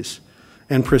policies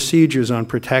and procedures on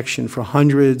protection for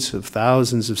hundreds of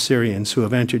thousands of Syrians who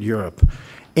have entered Europe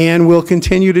and will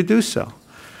continue to do so,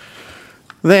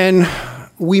 then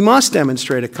we must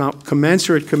demonstrate a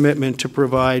commensurate commitment to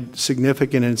provide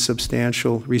significant and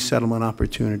substantial resettlement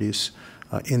opportunities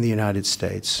in the United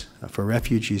States for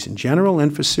refugees in general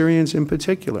and for Syrians in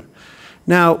particular.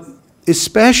 Now,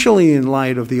 especially in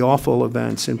light of the awful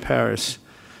events in Paris,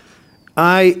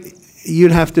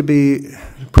 you'd have to be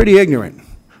pretty ignorant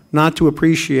not to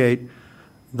appreciate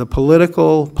the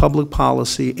political, public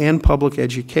policy, and public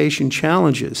education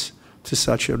challenges to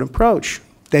such an approach.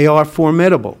 They are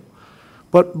formidable.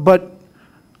 But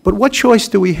what choice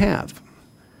do we have?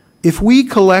 If we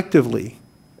collectively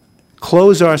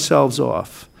close ourselves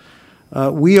off,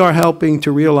 we are helping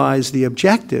to realize the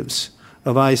objectives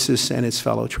of ISIS and its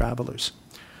fellow travelers.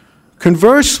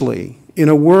 Conversely, in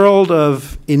a world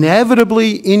of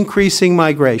inevitably increasing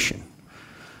migration,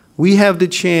 we have the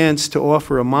chance to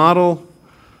offer a model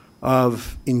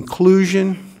of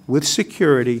inclusion with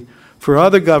security for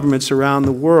other governments around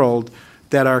the world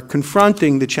that are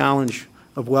confronting the challenge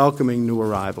of welcoming new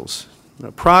arrivals.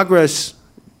 Progress,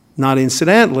 not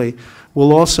incidentally,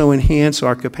 will also enhance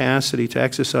our capacity to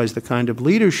exercise the kind of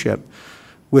leadership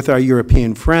with our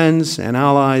European friends and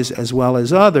allies, as well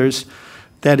as others,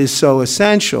 that is so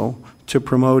essential to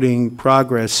promoting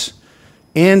progress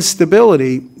and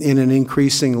stability in an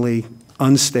increasingly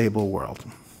unstable world.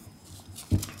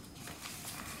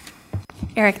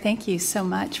 Eric, thank you so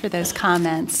much for those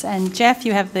comments. And Geoff,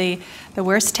 you have the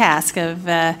worst task of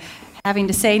having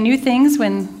to say new things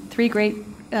when three great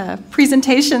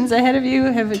presentations ahead of you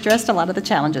have addressed a lot of the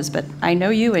challenges, but I know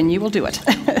you and you will do it.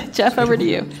 Geoff, over to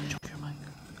you.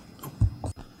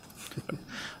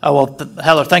 Well,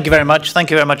 Heather, thank you very much. Thank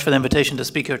you very much for the invitation to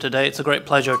speak here today. It's a great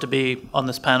pleasure to be on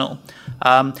this panel.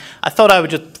 I thought I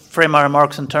would just frame my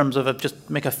remarks in terms of just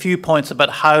make a few points about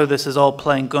how this is all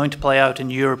going to play out in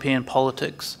European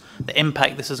politics, the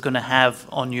impact this is going to have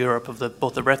on Europe of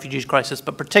both the refugees crisis,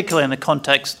 but particularly in the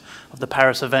context of the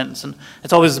Paris events. And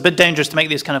it's always a bit dangerous to make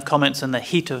these kind of comments in the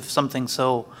heat of something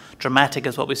so dramatic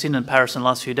as what we've seen in Paris in the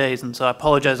last few days. And so I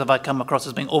apologize if I come across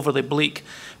as being overly bleak,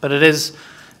 but it's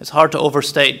hard to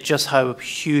overstate just how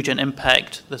huge an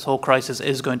impact this whole crisis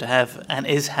is going to have and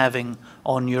is having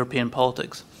on European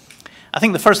politics. I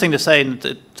think the first thing to say, and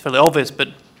it's fairly obvious, but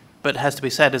it has to be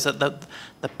said, is that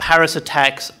the Paris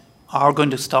attacks are going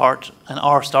to start and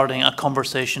are starting a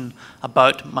conversation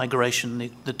about migration.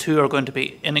 The two are going to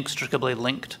be inextricably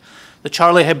linked. The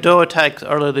Charlie Hebdo attack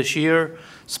earlier this year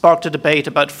sparked a debate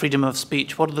about freedom of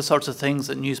speech. What are the sorts of things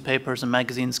that newspapers and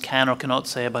magazines can or cannot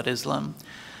say about Islam?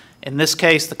 In this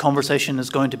case, the conversation is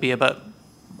going to be about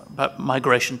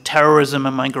migration. Terrorism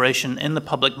and migration in the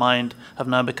public mind have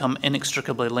now become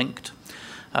inextricably linked.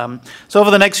 So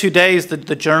over the next few days,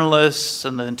 the journalists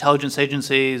and the intelligence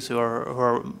agencies who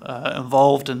are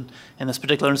involved in this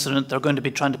particular incident, they're going to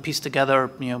be trying to piece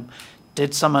together,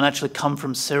 did someone actually come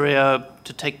from Syria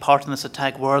to take part in this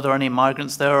attack? Were there any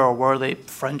migrants there, or were they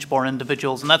French-born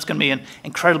individuals? And that's going to be an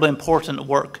incredibly important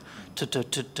work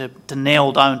to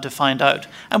nail down, to find out.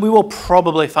 And we will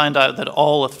probably find out that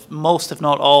most, if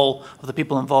not all, of the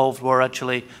people involved were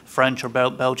actually French or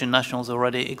Belgian nationals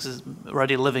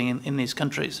already living in these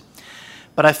countries.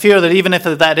 But I fear that even if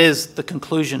that is the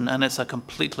conclusion, and it's a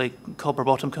completely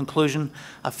copper-bottom conclusion,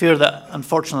 I fear that,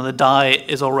 unfortunately, the die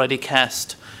is already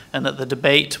cast, and that the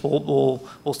debate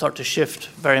will start to shift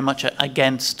very much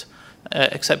against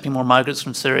accepting more migrants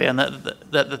from Syria, and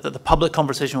that the public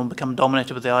conversation will become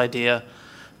dominated with the idea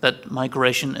that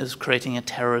migration is creating a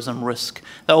terrorism risk.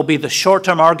 That will be the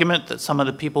short-term argument that some of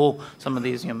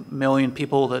these million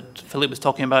people that Philipp was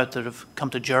talking about that have come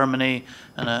to Germany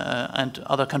and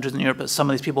other countries in Europe, that some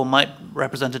of these people might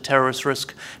represent a terrorist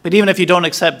risk. But even if you don't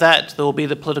accept that, there will be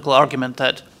the political argument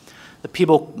that the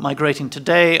people migrating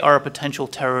today are a potential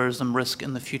terrorism risk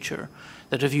in the future.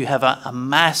 That if you have a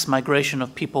mass migration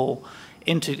of people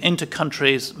into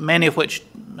countries, many of which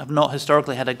have not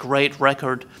historically had a great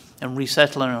record in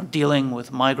resettling or dealing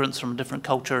with migrants from different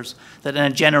cultures, that in a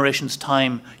generation's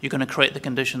time you're going to create the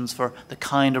conditions for the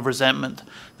kind of resentment,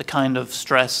 the kind of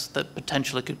stress that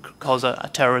potentially could cause a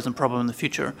terrorism problem in the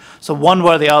future. So one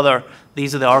way or the other,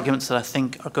 these are the arguments that I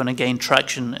think are going to gain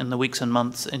traction in the weeks and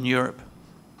months in Europe.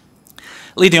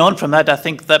 Leading on from that, I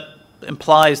think that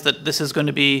implies that this is going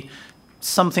to be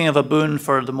something of a boon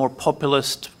for the more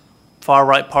populist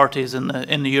far-right parties in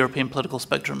the European political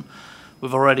spectrum.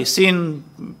 We've already seen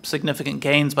significant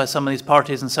gains by some of these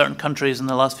parties in certain countries in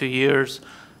the last few years.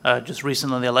 Just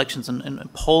recently, the elections in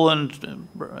Poland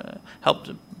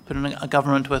helped put in a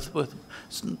government with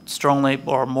strongly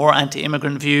or more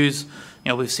anti-immigrant views.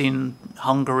 We've seen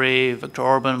Hungary, Viktor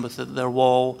Orban with their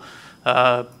wall.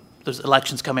 There's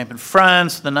elections coming up in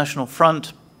France, the National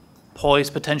Front,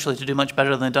 poised potentially to do much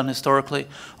better than they've done historically.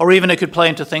 Or even it could play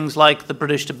into things like the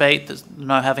British debate that's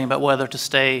now having about whether to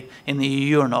stay in the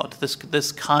EU or not.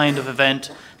 This kind of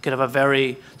event could have a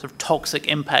very sort of toxic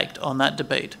impact on that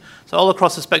debate. So all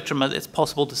across the spectrum, it's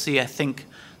possible to see, I think,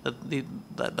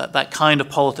 that kind of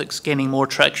politics gaining more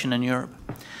traction in Europe.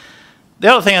 The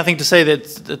other thing I think to say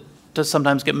that does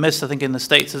sometimes get missed, I think, in the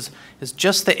States is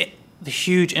just the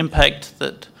huge impact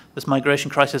that this migration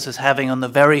crisis is having on the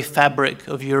very fabric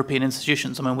of European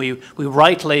institutions. I mean, we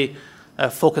rightly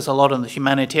focus a lot on the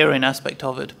humanitarian aspect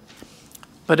of it,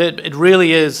 but it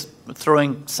really is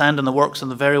throwing sand in the works in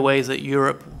the very ways that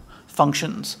Europe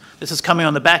functions. This is coming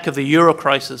on the back of the Euro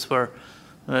crisis, where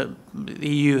the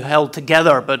EU held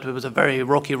together, but it was a very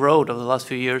rocky road over the last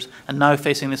few years, and now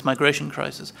facing this migration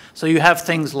crisis. So you have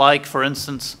things like, for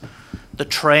instance, the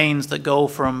trains that go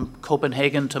from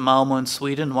Copenhagen to Malmö in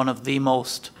Sweden, one of the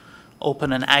most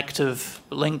open and active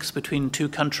links between two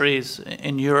countries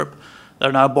in Europe. There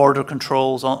are now border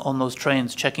controls on those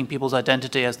trains, checking people's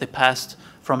identity as they passed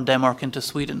from Denmark into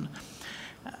Sweden.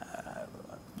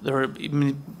 There have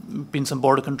been some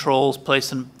border controls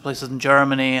placed in places in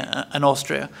Germany and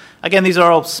Austria. Again, these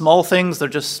are all small things. They're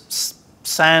just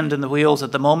sand in the wheels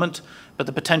at the moment, but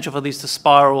the potential for these to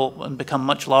spiral and become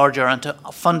much larger and to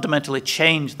fundamentally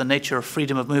change the nature of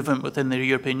freedom of movement within the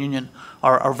European Union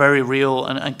are very real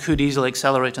and could easily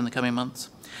accelerate in the coming months.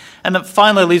 And that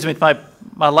finally leads me to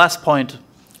my last point,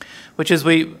 which is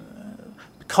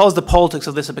because the politics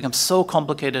of this have become so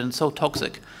complicated and so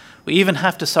toxic, we even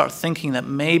have to start thinking that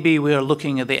maybe we are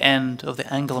looking at the end of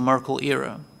the Angela Merkel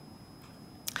era.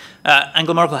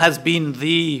 Angela Merkel has been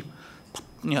the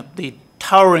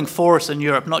towering force in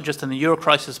Europe, not just in the Euro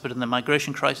crisis, but in the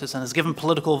migration crisis, and has given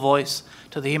political voice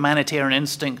to the humanitarian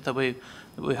instinct that we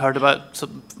heard about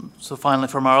so finally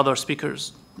from our other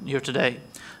speakers here today.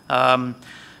 And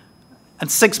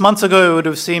 6 months ago, it would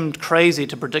have seemed crazy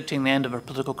to predicting the end of her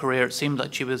political career. It seemed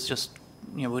like she was just,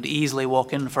 would easily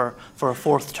walk in for a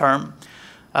fourth term.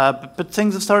 But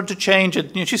things have started to change.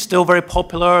 She's still very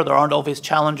popular. There aren't obvious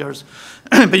challengers,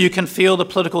 but you can feel the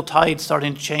political tide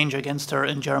starting to change against her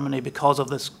in Germany because of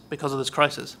this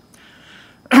crisis.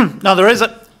 Now, there is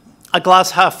a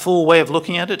glass half full way of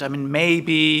looking at it. I mean,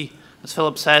 maybe, as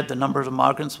Philipp said, the number of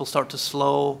migrants will start to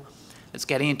slow. It's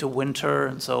getting into winter,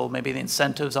 and so maybe the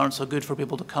incentives aren't so good for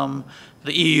people to come.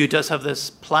 The EU does have this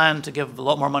plan to give a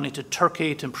lot more money to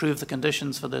Turkey to improve the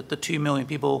conditions for the 2 million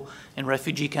people in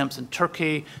refugee camps in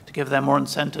Turkey, to give them more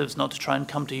incentives not to try and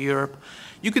come to Europe.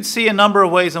 You could see a number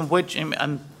of ways in which,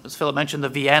 and as Philipp mentioned, the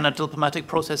Vienna diplomatic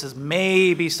process is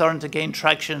maybe starting to gain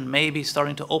traction, maybe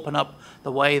starting to open up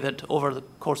the way that over the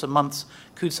course of months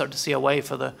could start to see a way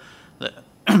for the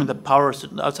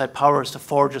outside powers to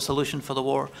forge a solution for the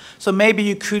war. So maybe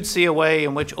you could see a way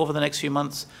in which over the next few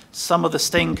months some of the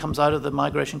sting comes out of the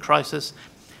migration crisis.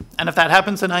 And if that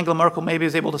happens, then Angela Merkel maybe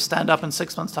is able to stand up in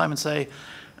 6 months' time and say,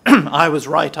 I was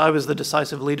right, I was the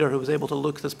decisive leader who was able to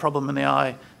look this problem in the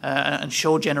eye and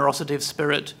show generosity of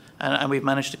spirit, and we've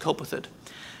managed to cope with it.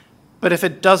 But if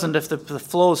it doesn't, if the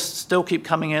flows still keep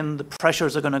coming in, the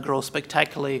pressures are going to grow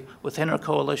spectacularly within her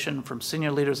coalition from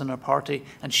senior leaders in her party,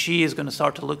 and she is going to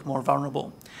start to look more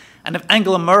vulnerable. And if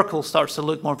Angela Merkel starts to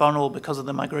look more vulnerable because of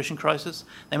the migration crisis,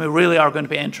 then we really are going to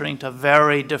be entering into a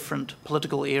very different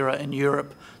political era in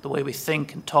Europe, the way we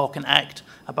think and talk and act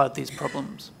about these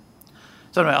problems.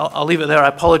 So anyway, I'll leave it there. I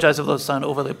apologize if those sound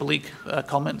overly bleak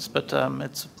comments, but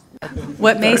it's...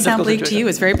 What may sound bleak to you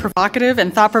is very provocative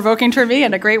and thought-provoking to me,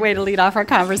 and a great way to lead off our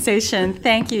conversation.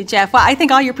 Thank you, Geoff. Well, I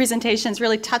think all your presentations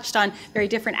really touched on very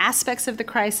different aspects of the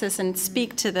crisis and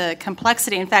speak to the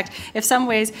complexity. In fact, in some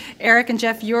ways, Eric and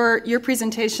Geoff, your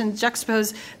presentation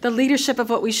juxtapose the leadership of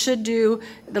what we should do,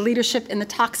 the leadership in the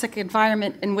toxic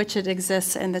environment in which it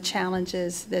exists, and the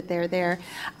challenges that they're there.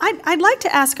 I'd like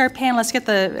to ask our panelists,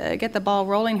 get the ball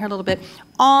rolling here a little bit,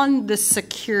 on the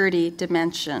security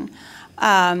dimension.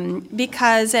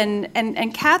 Because,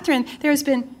 and Catherine, there's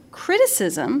been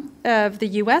criticism of the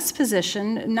U.S.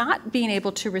 position not being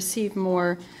able to receive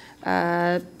more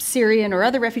Syrian or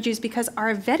other refugees because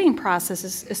our vetting process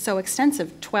is so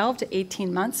extensive, 12 to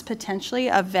 18 months potentially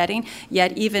of vetting,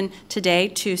 yet even today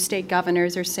 2 state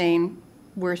governors are saying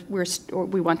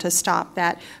we want to stop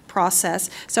that process.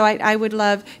 So I would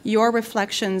love your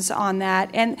reflections on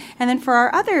that. And then for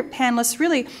our other panelists,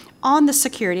 really on the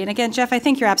security. And again, Geoff, I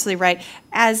think you're absolutely right.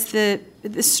 As the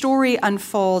story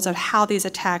unfolds of how these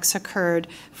attacks occurred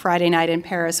Friday night in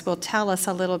Paris will tell us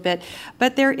a little bit.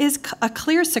 But there is a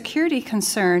clear security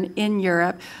concern in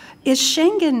Europe. Is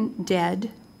Schengen dead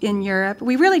in Europe?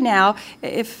 We really now,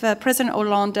 if President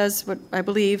Hollande does what I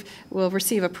believe will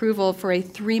receive approval for a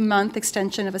 3-month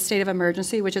extension of a state of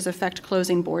emergency, which is effect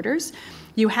closing borders.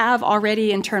 You have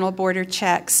already internal border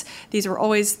checks. These were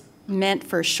always meant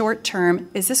for short term.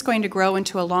 Is this going to grow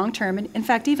into a long term? And in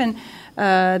fact, even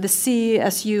the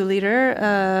CSU leader,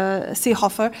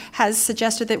 Seehofer, has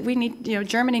suggested that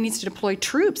Germany needs to deploy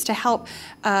troops to help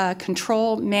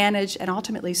control, manage, and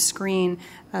ultimately screen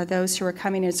those who are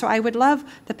coming in. So I would love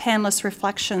the panelists'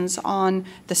 reflections on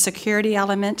the security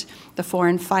element, the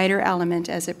foreign fighter element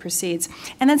as it proceeds.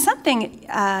 And then something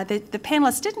that the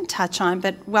panelists didn't touch on,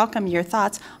 but welcome your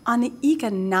thoughts, on the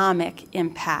economic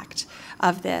impact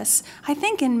of this. I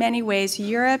think in many ways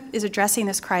Europe is addressing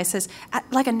this crisis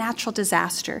like a natural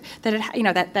disaster,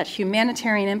 that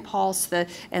humanitarian impulse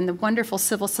and the wonderful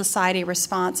civil society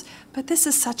response. But this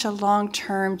is such a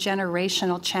long-term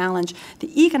generational challenge.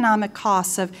 The economic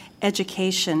costs of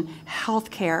education,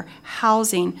 healthcare,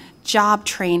 housing, job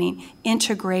training,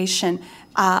 integration,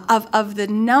 of the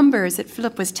numbers that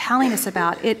Philipp was telling us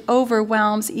about, it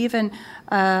overwhelms even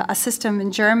a system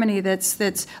in Germany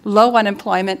that's low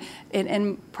unemployment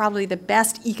and probably the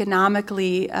best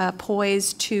economically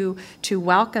poised to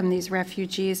welcome these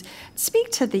refugees. Speak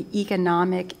to the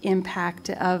economic impact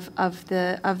of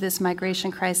this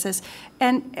migration crisis.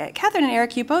 And Catherine and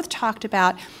Eric, you both talked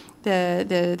about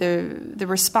the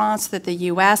response that the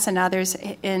U.S. and others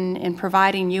in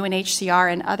providing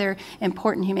UNHCR and other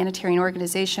important humanitarian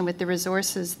organizations with the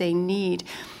resources they need.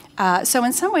 So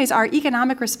in some ways, our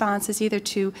economic response is either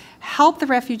to help the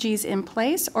refugees in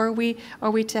place, or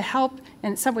are we to help,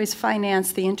 in some ways,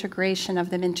 finance the integration of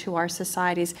them into our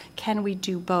societies? Can we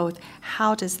do both?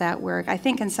 How does that work? I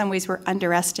think in some ways we're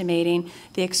underestimating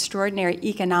the extraordinary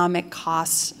economic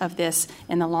costs of this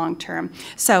in the long term.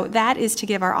 So that is to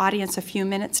give our audience a few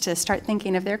minutes to start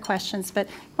thinking of their questions. But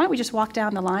why don't we just walk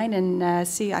down the line and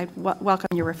see? I welcome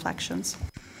your reflections.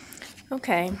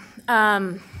 Okay.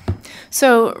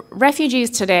 So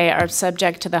refugees today are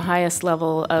subject to the highest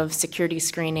level of security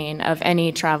screening of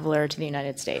any traveler to the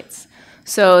United States.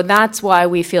 So that's why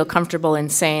we feel comfortable in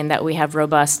saying that we have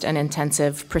robust and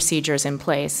intensive procedures in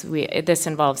place. This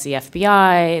involves the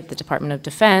FBI, the Department of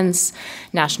Defense,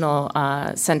 National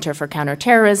Center for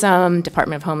Counterterrorism,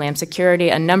 Department of Homeland Security,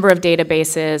 a number of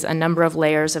databases, a number of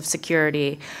layers of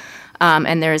security.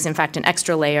 And there is, in fact, an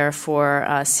extra layer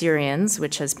for Syrians,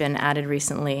 which has been added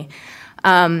recently.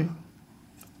 In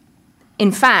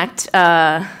fact,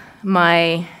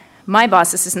 my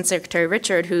boss, Assistant Secretary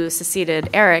Richard, who succeeded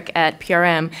Eric at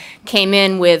PRM, came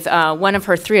in with one of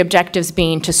her 3 objectives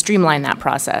being to streamline that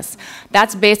process.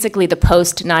 That's basically the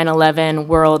post-9/11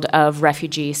 world of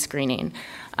refugee screening.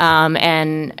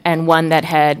 And one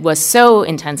that was so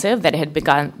intensive that it had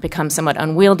become somewhat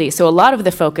unwieldy. So a lot of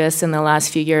the focus in the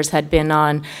last few years had been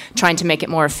on trying to make it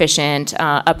more efficient,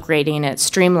 upgrading it,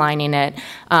 streamlining it,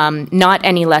 not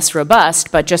any less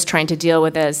robust, but just trying to deal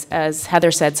with, as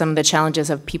Heather said, some of the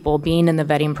challenges of people being in the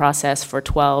vetting process for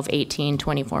 12, 18,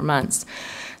 24 months.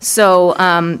 So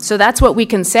that's what we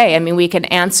can say. I mean, we can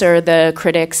answer the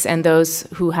critics and those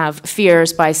who have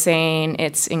fears by saying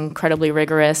it's incredibly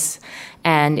rigorous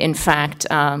and, in fact,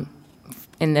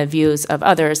 in the views of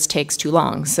others, takes too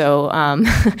long. So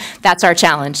that's our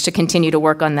challenge, to continue to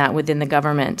work on that within the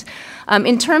government.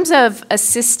 In terms of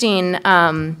assisting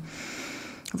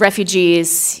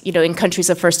refugees, in countries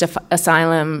of first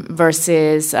asylum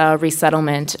versus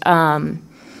resettlement,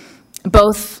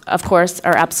 both, of course,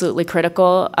 are absolutely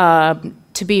critical.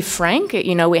 To be frank,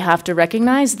 we have to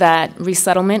recognize that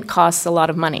resettlement costs a lot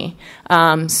of money.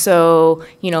 So,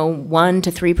 1%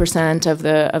 to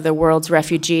 3% of the world's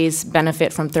refugees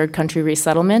benefit from third country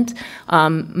resettlement.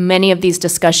 Many of these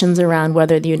discussions around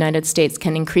whether the United States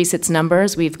can increase its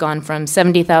numbers, we've gone from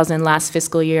 70,000 last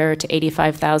fiscal year to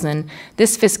 85,000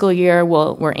 this fiscal year.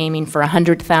 We're aiming for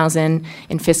 100,000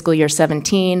 in fiscal year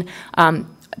 17.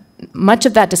 Much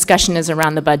of that discussion is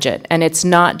around the budget, and it's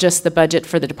not just the budget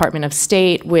for the Department of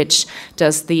State, which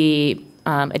does the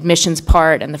admissions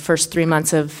part and the first 3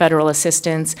 months of federal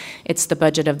assistance. It's the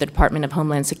budget of the Department of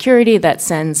Homeland Security that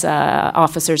sends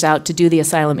officers out to do the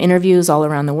asylum interviews all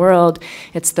around the world.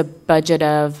 It's the budget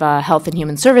of Health and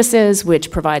Human Services,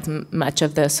 which provides much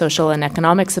of the social and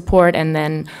economic support, and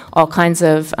then all kinds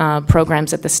of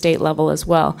programs at the state level as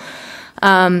well.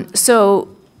 So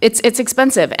it's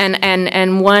expensive,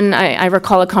 and one, I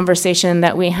recall a conversation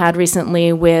that we had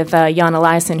recently with Jan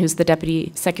Eliasson, who's the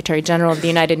Deputy Secretary General of the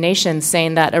United Nations,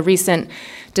 saying that a recent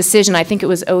decision, I think it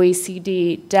was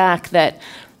OECD DAC, that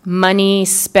money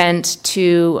spent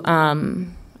to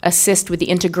assist with the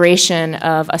integration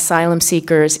of asylum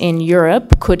seekers in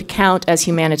Europe could count as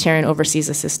humanitarian overseas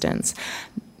assistance.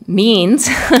 Means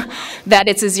that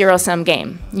it's a zero-sum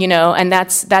game, and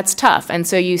that's tough. And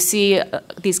so you see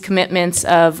these commitments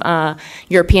of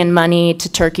European money to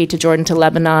Turkey, to Jordan, to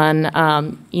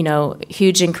Lebanon,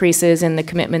 huge increases in the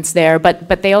commitments there,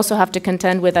 but they also have to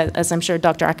contend with, as I'm sure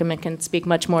Dr. Ackerman can speak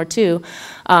much more to,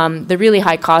 the really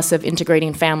high costs of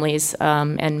integrating families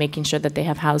and making sure that they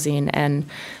have housing and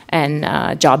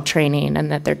job training,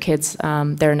 and that their kids,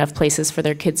 there are enough places for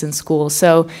their kids in school.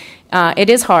 So it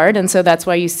is hard, and so that's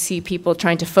why you see people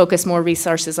trying to focus more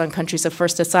resources on countries of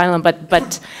first asylum, but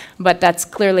that's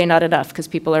clearly not enough, because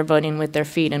people are voting with their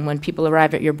feet, and when people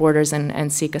arrive at your borders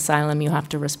and seek asylum, you have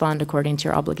to respond according to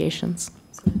your obligations.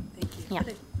 So, thank you. Yeah.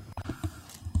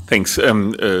 Thanks.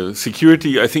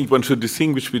 Security, I think one should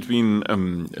distinguish between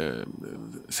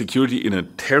security in a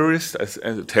terrorist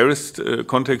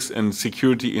context and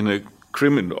security in a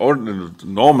criminal or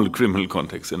normal criminal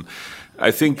context. And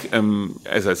I think,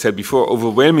 as I said before,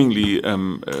 overwhelmingly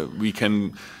we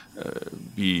can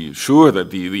be sure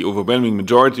that the overwhelming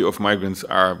majority of migrants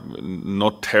are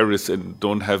not terrorists and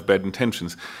don't have bad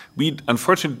intentions. We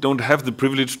unfortunately don't have the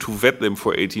privilege to vet them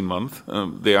for 18 months.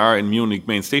 They are in Munich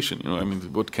main station.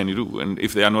 What can you do? And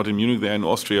if they are not in Munich, they are in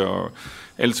Austria or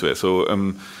elsewhere. So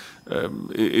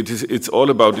it's all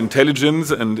about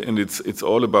intelligence, and it's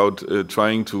all about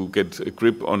trying to get a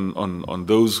grip on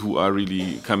those who are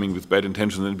really coming with bad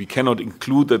intentions, and we cannot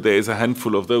include that there is a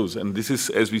handful of those, and this is,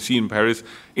 as we see in Paris,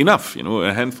 enough.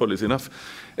 A handful is enough.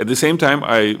 At the same time,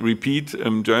 I repeat,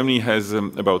 Germany has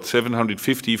about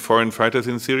 750 foreign fighters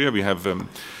in Syria. We have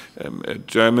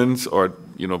Germans or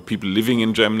people living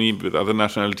in Germany with other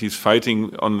nationalities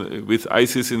fighting with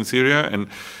ISIS in Syria, and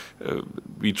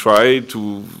we try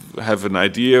to have an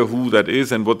idea who that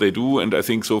is and what they do, and I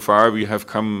think so far we have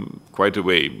come quite a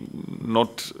way.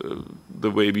 Not the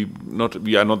way we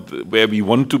are not where we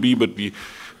want to be, but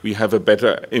we have a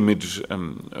better image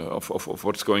of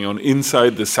what's going on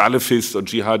inside the Salafist or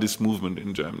jihadist movement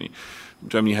in Germany.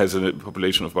 Germany has a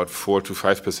population of about 4 to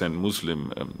 5%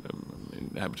 Muslim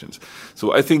inhabitants.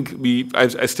 So I think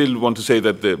I still want to say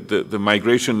that the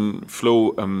migration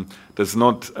flow does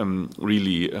not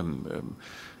really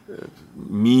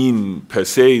mean per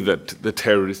se that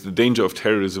the danger of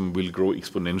terrorism will grow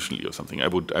exponentially or something. I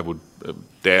would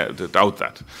dare to doubt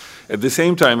that. At the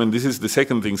same time, and this is the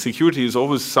second thing, security is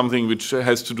always something which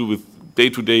has to do with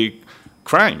day-to-day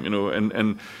crime,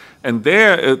 and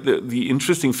there, the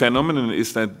interesting phenomenon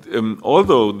is that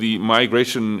although the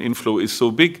migration inflow is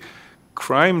so big,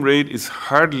 crime rate is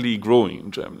hardly growing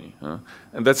in Germany,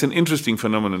 and that's an interesting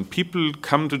phenomenon. People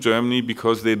come to Germany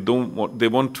because they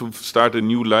want to start a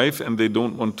new life, and they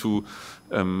don't want to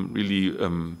really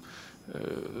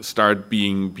start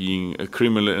being a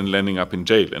criminal and landing up in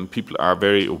jail. And people are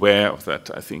very aware of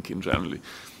that, I think, in Germany.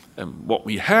 What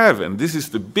we have, and this is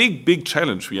the big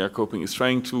challenge we are coping, is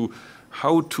trying to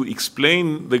how to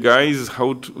explain the guys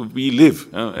how we live.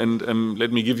 And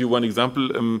let me give you one example.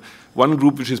 One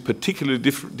group which is particularly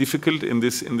difficult in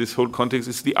this whole context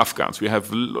is the Afghans. We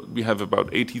have about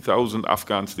 80,000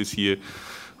 Afghans this year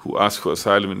who ask for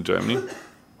asylum in Germany.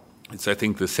 It's, I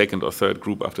think, the second or third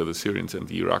group after the Syrians and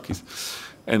the Iraqis.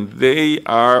 And they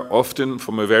are often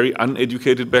from a very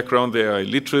uneducated background. They are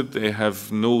illiterate. They have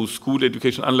no school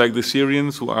education, unlike the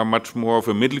Syrians, who are much more of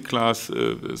a middle-class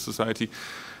society.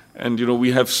 And,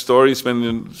 we have stories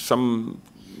when some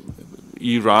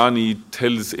Irani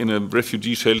tells in a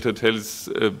refugee shelter, tells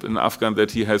an Afghan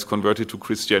that he has converted to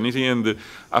Christianity, and the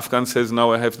Afghan says,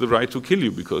 now I have the right to kill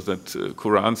you, because that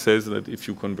Quran says that if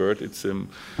you convert, it's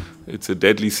a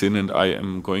deadly sin, and I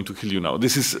am going to kill you now.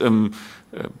 This is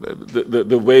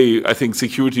the way I think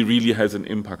security really has an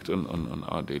impact on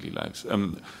our daily lives.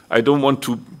 I don't want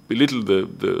to belittle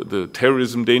the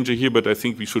terrorism danger here, but I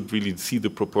think we should really see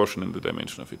the proportion and the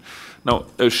dimension of it. Now,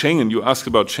 Schengen, you asked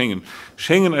about Schengen.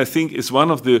 Schengen, I think, is one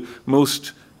of the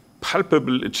most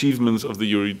palpable achievements of the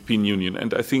European Union,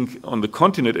 and I think on the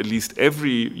continent at least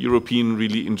every European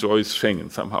really enjoys Schengen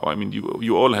somehow. I mean,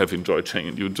 you all have enjoyed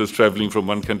Schengen. You're just traveling from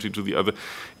one country to the other.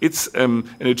 It's an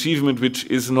achievement which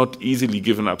is not easily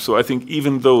given up. So I think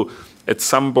even though at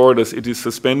some borders it is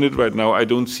suspended right now, I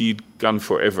don't see it gone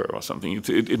forever or something.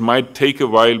 It might take a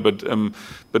while, but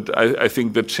I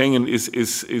think that Schengen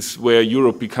is where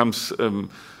Europe becomes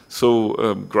so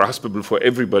graspable for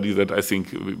everybody that I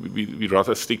think we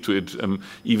rather stick to it,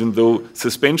 even though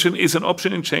suspension is an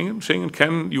option in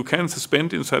Schengen. You can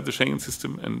suspend inside the Schengen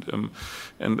system,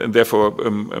 and therefore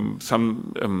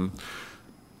some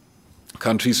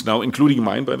countries now, including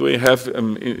mine, by the way, have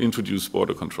introduced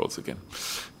border controls again.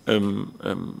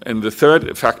 And the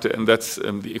third factor, and that's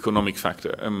the economic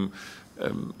factor.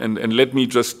 And let me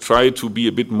just try to be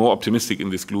a bit more optimistic in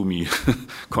this gloomy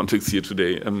context here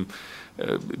today.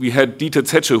 We had Dieter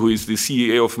Zetscher, who is the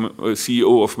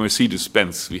CEO of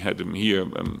Mercedes-Benz. We had him here,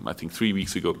 I think, 3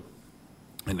 weeks ago.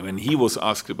 And when he was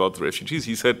asked about the refugees,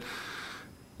 he said,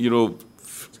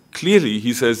 clearly,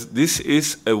 he says, this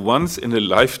is a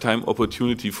once-in-a-lifetime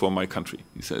opportunity for my country.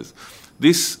 He says,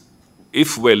 this,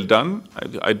 if well done,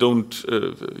 I don't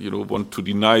want to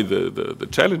deny the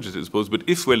challenges it poses, but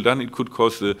if well done, it could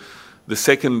cause the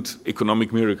second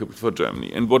economic miracle for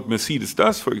Germany. And what Mercedes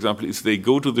does, for example, is they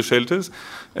go to the shelters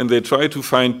and they try to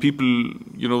find people,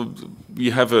 we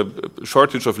have a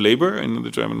shortage of labor in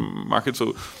the German market,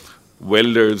 so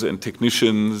welders and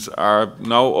technicians are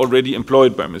now already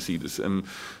employed by Mercedes. And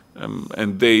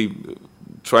they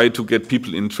try to get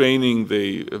people in training,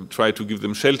 they try to give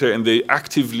them shelter, and they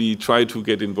actively try to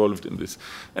get involved in this.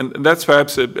 And that's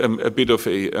perhaps a bit of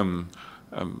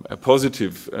a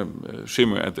positive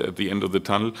shimmer at the end of the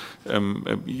tunnel.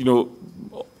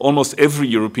 Almost every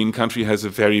European country has a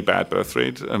very bad birth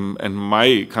rate, and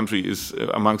my country is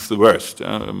amongst the worst.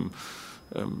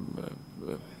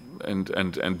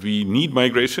 And we need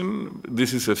migration.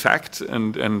 This is a fact,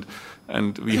 and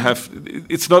we have.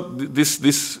 It's not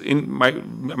this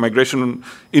migration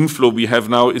inflow we have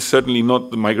now is certainly not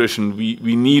the migration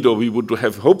we need or we would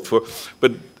have hoped for,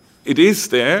 but it is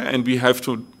there, and we have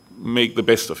to make the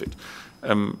best of it.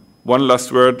 One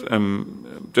last word,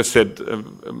 just said,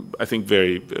 I think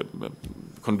very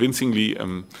convincingly.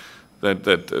 That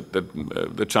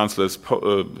the Chancellor's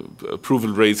approval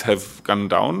rates have gone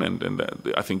down, and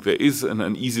I think there is an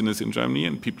uneasiness in Germany,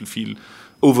 and people feel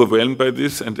overwhelmed by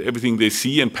this and everything they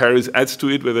see, and Paris adds to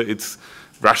it, whether it's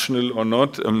rational or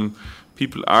not.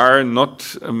 People are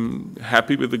not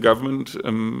happy with the government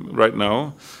right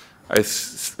now. I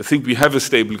think we have a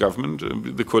stable government.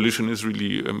 The coalition is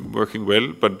really working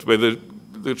well, but whether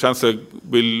the Chancellor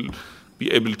will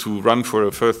be able to run for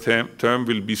a first term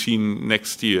will be seen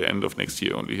next year, end of next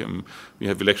year only. We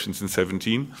have elections in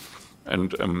 2017,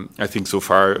 and I think so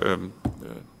far,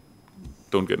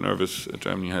 don't get nervous,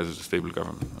 Germany has a stable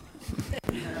government.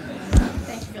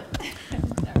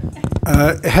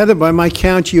 Heather, by my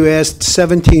count, you asked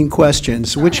 17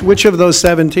 questions. Which of those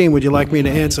 17 would you like me to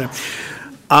answer?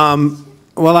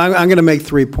 Well, I'm going to make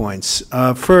 3 points.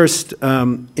 First,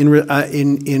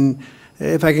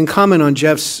 if I can comment on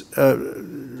Geoff's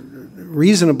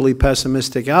reasonably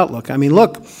pessimistic outlook. I mean,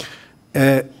 look,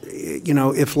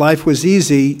 if life was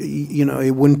easy,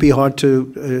 it wouldn't be hard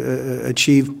to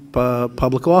achieve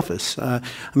public office. I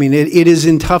mean, it is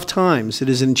in tough times. It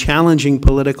is in challenging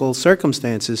political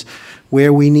circumstances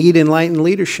where we need enlightened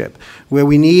leadership, where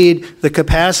we need the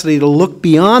capacity to look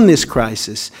beyond this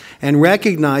crisis and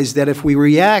recognize that if we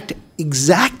react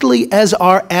exactly as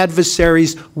our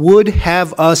adversaries would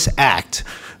have us act,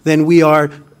 then we are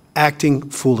acting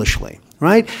foolishly,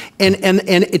 right? And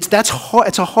it's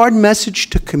a hard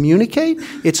message to communicate.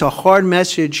 It's a hard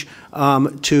message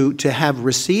to have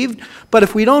received. But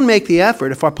if we don't make the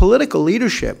effort, if our political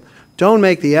leadership don't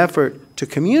make the effort to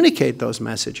communicate those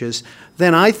messages,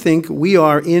 then I think we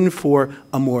are in for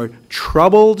a more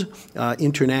troubled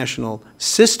international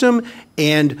system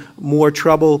and more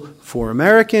trouble for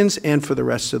Americans and for the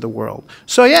rest of the world.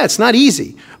 So yeah, it's not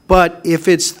easy, but if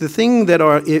it's the thing that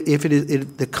if it is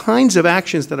the kinds of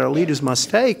actions that our leaders must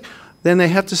take, then they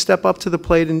have to step up to the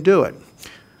plate and do it.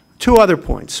 2 other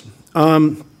points.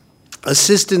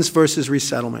 Assistance versus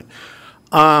resettlement.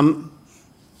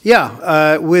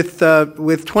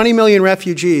 With 20 million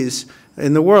refugees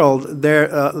in the world,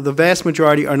 the vast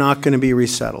majority are not going to be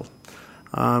resettled.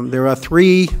 There are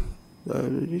 3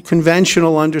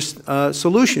 conventional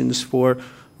solutions for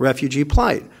refugee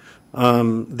plight.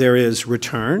 There is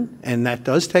return, and that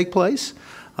does take place.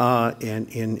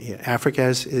 And Africa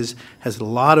has a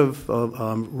lot of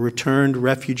returned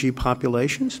refugee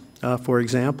populations, for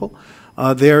example.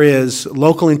 There is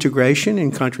local integration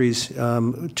in countries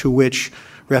to which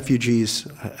refugees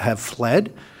have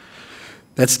fled.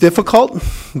 That's difficult,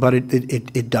 but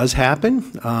it does happen.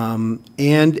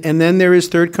 And then there is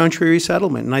third country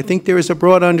resettlement. And I think there is a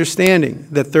broad understanding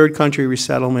that third country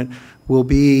resettlement will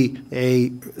be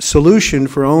a solution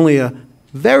for only a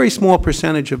very small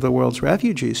percentage of the world's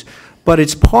refugees. But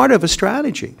it's part of a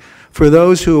strategy for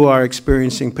those who are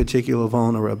experiencing particular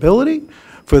vulnerability,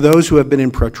 for those who have been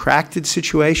in protracted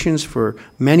situations for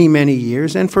many, many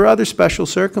years, and for other special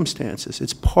circumstances.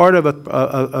 It's part of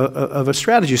a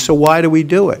strategy. So why do we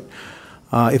do it?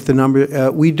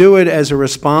 We do it as a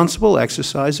responsible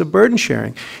exercise of burden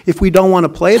sharing. If we don't want to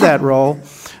play that role,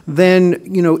 then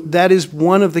that is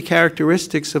one of the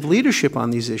characteristics of leadership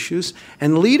on these issues.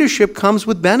 And leadership comes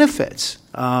with benefits,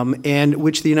 and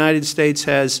which the United States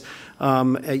has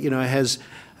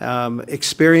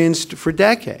experienced for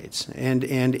decades. And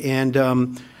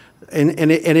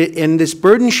And this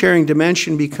burden-sharing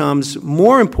dimension becomes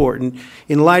more important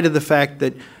in light of the fact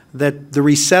that the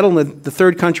resettlement, the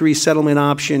third country resettlement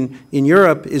option in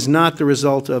Europe is not the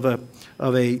result of a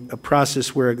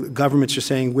process where governments are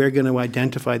saying we're going to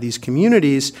identify these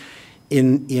communities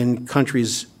in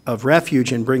countries of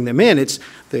refuge and bring them in. It's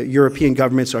the European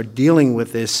governments are dealing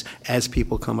with this as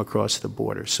people come across the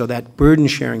border. So that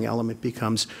burden-sharing element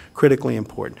becomes critically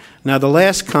important. Now, the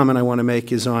last comment I want to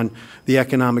make is on the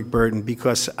economic burden,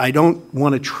 because I don't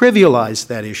want to trivialize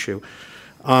that issue,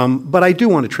 but I do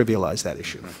want to trivialize that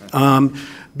issue,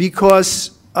 because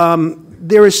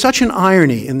there is such an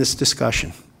irony in this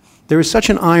discussion. There is such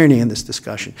an irony in this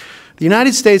discussion. The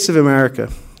United States of America,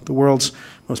 the world's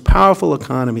most powerful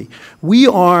economy, we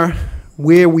are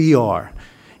where we are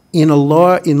in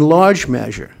large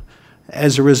measure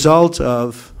as a result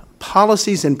of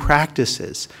policies and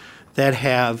practices that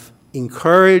have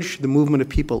encouraged the movement of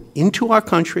people into our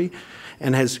country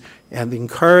and have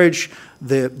encouraged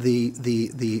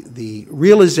the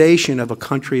realization of a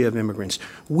country of immigrants.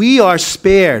 We are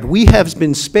spared, we have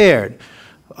been spared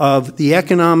of the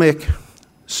economic,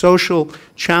 social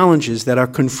challenges that are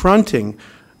confronting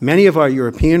many of our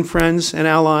European friends and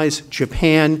allies,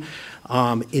 Japan,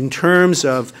 in terms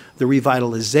of the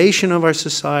revitalization of our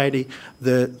society,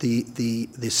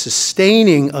 the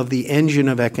sustaining of the engine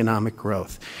of economic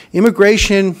growth.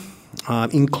 Immigration,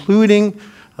 including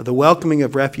the welcoming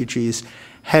of refugees,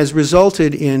 has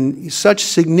resulted in such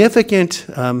significant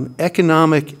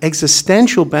economic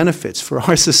existential benefits for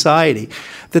our society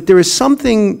that there's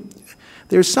something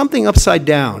upside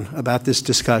down about this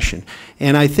discussion.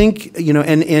 And I think,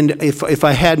 and if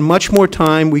I had much more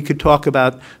time, we could talk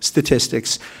about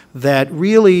statistics that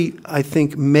really, I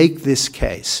think, make this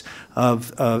case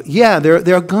of,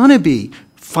 there are going to be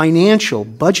financial,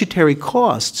 budgetary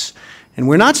costs, and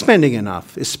we're not spending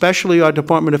enough, especially our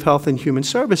Department of Health and Human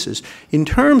Services, in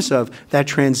terms of that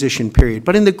transition period.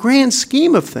 But in the grand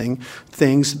scheme of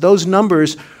things, those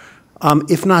numbers,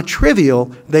 if not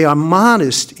trivial, they are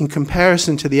modest in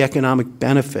comparison to the economic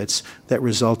benefits that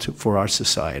result for our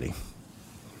society.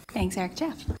 Thanks, Eric.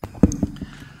 Geoff.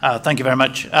 Thank you very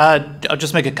much. I'll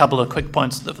just make a couple of quick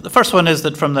points. The first one is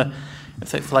that from the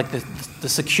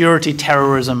security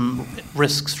terrorism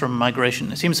risks from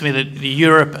migration, it seems to me that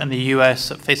Europe and the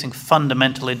US are facing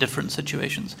fundamentally different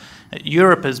situations.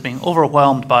 Europe is being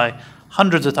overwhelmed by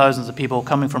hundreds of thousands of people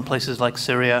coming from places like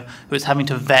Syria who it's having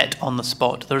to vet on the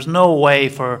spot. There's no way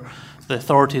for the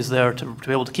authorities there to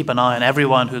be able to keep an eye on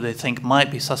everyone who they think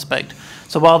might be suspect.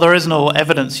 So while there is no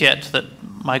evidence yet that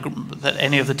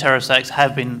any of the terrorist acts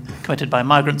have been committed by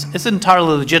migrants, it's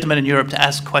entirely legitimate in Europe to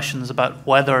ask questions about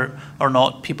whether or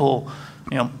not people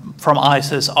from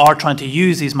ISIS are trying to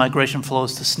use these migration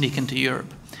flows to sneak into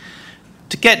Europe.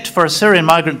 For a Syrian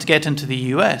migrant to get into the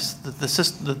US,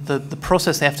 the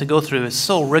process they have to go through is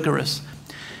so rigorous.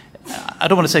 I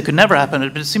don't want to say it could never happen,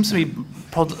 but it seems to me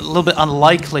a little bit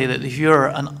unlikely that if you're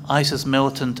an ISIS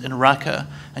militant in Raqqa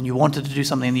and you wanted to do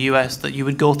something in the US, that you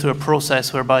would go through a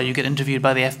process whereby you get interviewed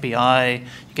by the FBI,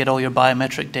 you get all your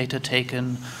biometric data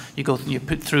taken, you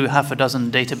put through half a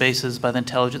dozen databases by the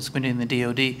intelligence community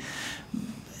and the DoD.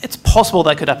 It's possible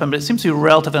that could happen, but it seems to be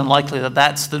relatively unlikely that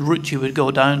that's the route you would go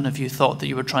down if you thought that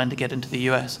you were trying to get into the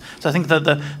US. So I think that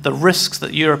the risks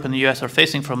that Europe and the US are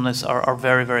facing from this are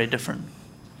very, very different.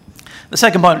 The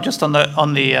second point, just on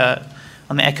the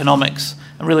economics,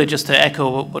 and really just to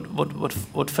echo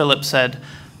what Philipp said,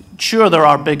 sure there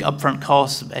are big upfront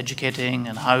costs of educating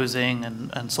and housing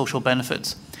and social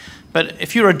benefits, but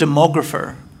if you're a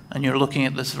demographer and you're looking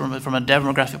at this from a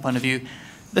demographic point of view,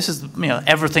 this is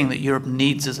everything that Europe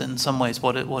needs is in some ways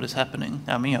what is happening.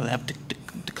 They have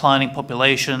declining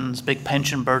populations, big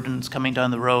pension burdens coming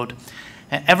down the road.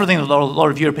 Everything that a lot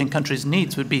of European countries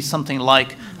needs would be something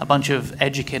like a bunch of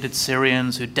educated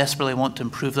Syrians who desperately want to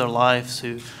improve their lives,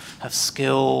 who have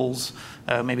skills,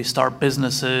 maybe start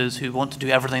businesses, who want to do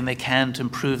everything they can to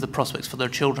improve the prospects for their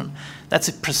children. That's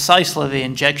precisely the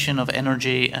injection of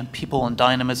energy and people and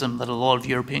dynamism that a lot of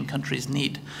European countries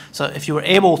need. So if you were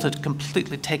able to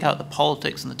completely take out the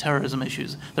politics and the terrorism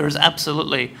issues, there is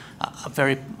absolutely a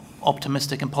very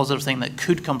optimistic and positive thing that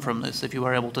could come from this if you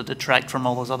were able to detract from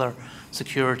all those other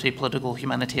security, political,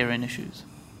 humanitarian issues.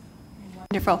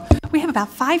 Wonderful. We have about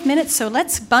 5 minutes, so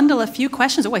let's bundle a few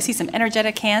questions. Oh, I see some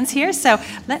energetic hands here. So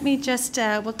let me just,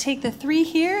 we'll take the 3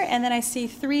 here, and then I see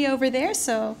 3 over there.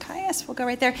 So Caius, we'll go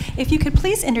right there. If you could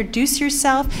please introduce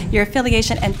yourself, your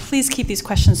affiliation, and please keep these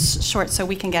questions short so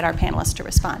we can get our panelists to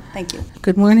respond. Thank you.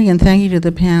 Good morning, and thank you to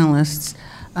the panelists.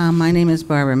 My name is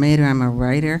Barbara Mader. I'm a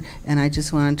writer, and I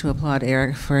just wanted to applaud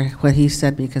Eric for what he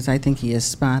said because I think he is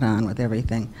spot on with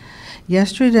everything.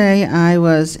 Yesterday, I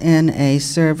was in a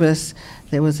service.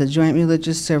 There was a joint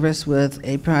religious service with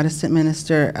a Protestant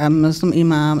minister, a Muslim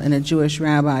imam, and a Jewish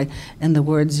rabbi, and the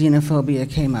word xenophobia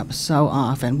came up so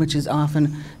often, which is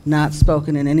often not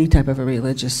spoken in any type of a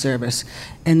religious service.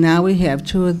 And now we have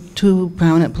two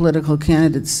prominent political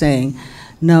candidates saying,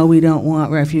 no, we don't want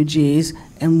refugees,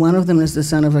 and one of them is the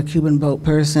son of a Cuban boat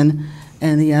person,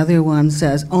 and the other one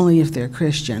says only if they're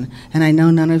Christian. And I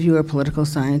know none of you are political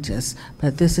scientists,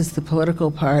 but this is the political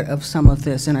part of some of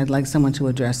this, and I'd like someone to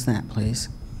address that, please.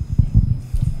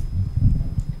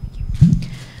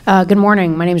 Good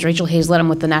morning. My name is Rachel Hazlett. I'm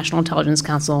with the National Intelligence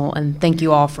Council, and thank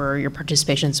you all for your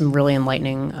participation. Some really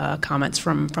enlightening comments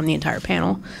from the entire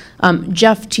panel.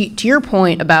 Geoff, to your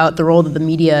point about the role that the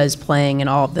media is playing in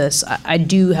all of this, I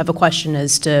do have a question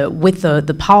as to, with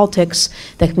the politics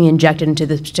that can be injected into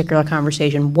this particular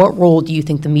conversation, what role do you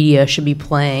think the media should be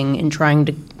playing in trying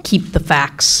to keep the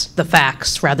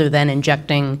facts rather than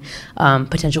injecting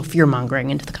potential fear-mongering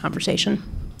into the conversation?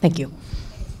 Thank you.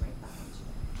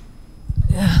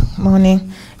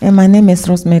 Morning. My name is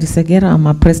Rosemary Segera. I'm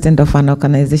a president of an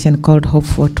organization called Hope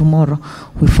for Tomorrow.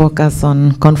 We focus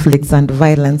on conflicts and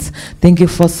violence. Thank you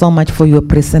so much for your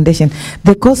presentation.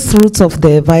 The cause roots of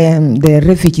the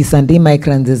refugees and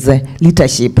immigrants is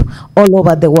leadership all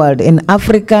over the world, in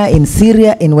Africa, in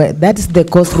Syria, that is the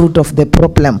cause root of the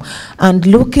problem. And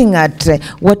looking at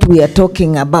what we are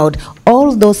talking about,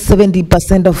 all those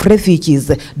 70% of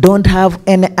refugees don't have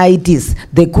any IDs,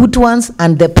 the good ones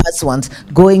and the bad ones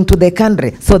going to the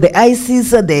country. So the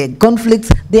ISIS, the conflicts,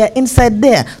 they are inside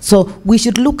there. So we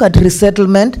should look at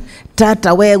resettlement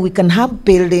data where we can have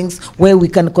buildings, where we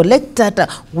can collect data.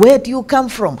 Where do you come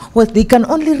from? Well, they can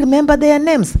only remember their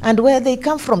names and where they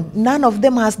come from. None of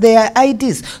them has their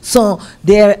IDs. So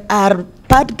there are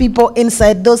bad people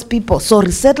inside those people. So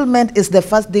resettlement is the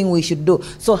first thing we should do.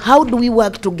 So how do we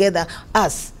work together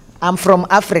as? I'm from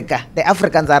Africa. The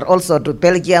Africans are also to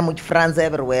Belgium, France,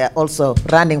 everywhere, also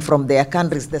running from their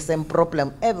countries, the same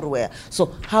problem everywhere.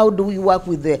 So how do we work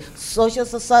with the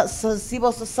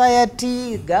civil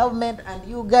society, government, and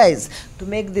you guys to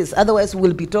make this? Otherwise,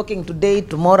 we'll be talking today,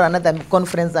 tomorrow, another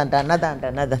conference, and another, and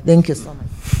another. Thank you so much.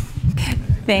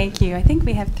 Thank you. I think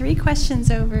we have 3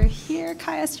 questions over here.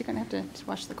 Caius, you're going to have to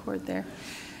watch the cord there.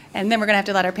 And then we're going to have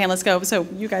to let our panelists go, so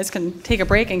you guys can take a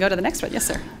break and go to the next one. Yes,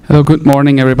 sir. Hello, good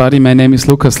morning, everybody. My name is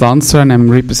Lukas Lanzer, and I'm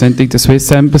representing the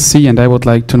Swiss Embassy, and I would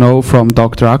like to know from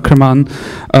Dr. Ackerman,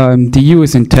 the EU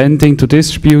is intending to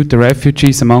distribute the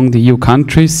refugees among the EU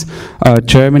countries.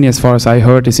 Germany, as far as I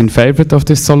heard, is in favor of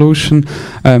this solution.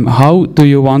 How do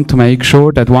you want to make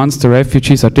sure that once the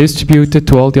refugees are distributed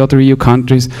to all the other EU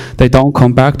countries, they don't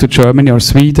come back to Germany or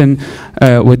Sweden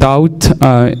without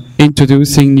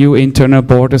introducing new internal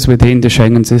borders within the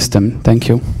Schengen system? Thank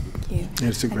you. Thank you.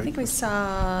 That's a great I think we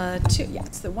saw 2. Yeah,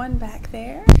 it's the one back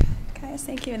there. Caius,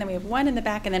 thank you. And then we have one in the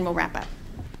back, and then we'll wrap up.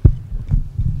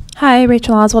 Hi,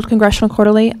 Rachel Oswald, Congressional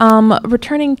Quarterly.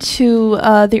 Returning to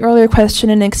the earlier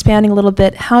question and expanding a little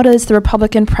bit, how does the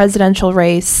Republican presidential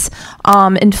race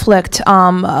inflict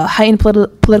heightened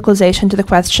politicalization to the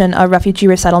question of refugee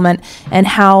resettlement, and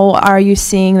how are you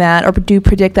seeing that, or do you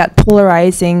predict that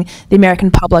polarizing the American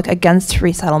public against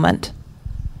resettlement?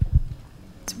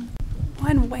 It's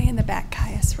one way in the back,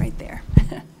 Caius, right there.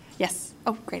 Yes.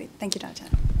 Oh, great. Thank you, Jonathan.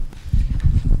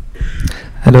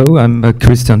 Hello, I'm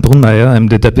Christian Brunmeier. I'm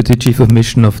the Deputy Chief of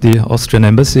Mission of the Austrian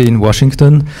Embassy in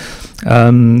Washington.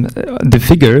 The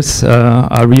figures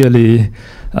are really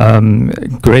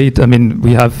great. I mean,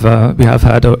 we have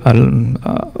had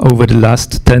over the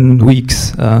last 10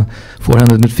 weeks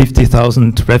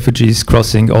 450,000 refugees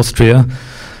crossing Austria.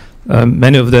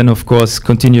 Many of them, of course,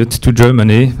 continued to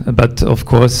Germany, but of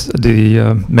course,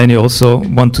 many also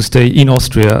want to stay in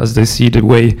Austria as they see the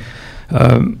way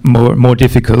more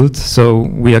difficult. So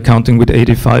we are counting with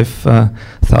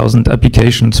 85,000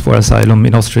 applications for asylum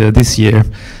in Austria this year.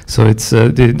 So it's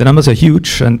the numbers are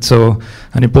huge, and so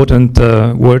an important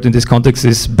word in this context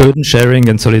is burden sharing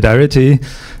and solidarity.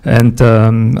 And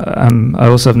I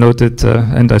also have noted,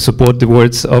 and I support the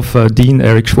words of Dean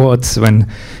Eric Schwartz when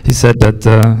he said that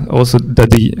also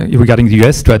that regarding the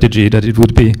US strategy, that it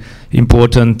would be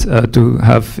important to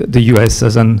have the US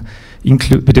as an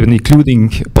including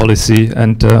policy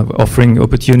and offering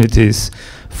opportunities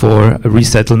for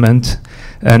resettlement,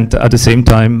 and at the same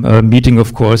time meeting,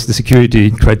 of course, the security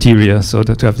criteria, so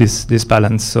that to have this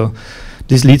balance. So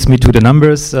this leads me to the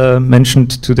numbers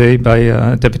mentioned today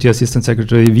by Deputy Assistant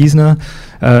Secretary Wiesner,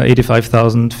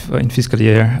 85,000 in fiscal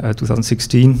year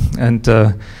 2016, and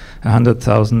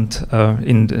 100,000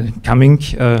 in the coming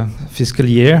fiscal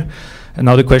year. And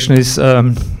now the question is,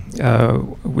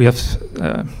 we have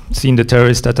seen the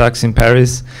terrorist attacks in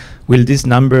Paris. Will this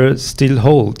number still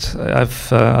hold?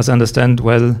 As I understand,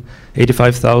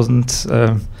 85,000.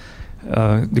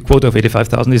 The quota of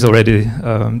 85,000 is already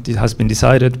has been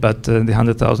decided, but the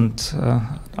 100,000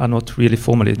 are not really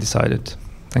formally decided.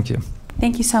 Thank you.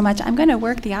 Thank you so much. I'm going to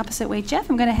work the opposite way. Geoff,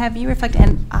 I'm going to have you reflect.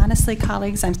 And honestly,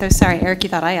 colleagues, I'm so sorry, Eric, you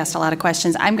thought I asked a lot of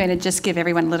questions. I'm going to just give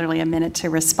everyone literally a minute to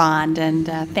respond. And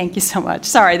thank you so much.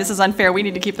 Sorry, this is unfair. We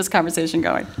need to keep this conversation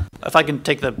going. If I can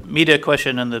take the media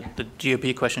question and the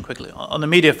GOP question quickly. On the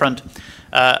media front,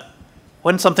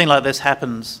 when something like this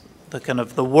happens,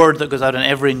 the word that goes out in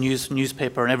every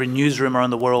newspaper and every newsroom around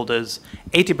the world is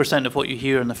 80% of what you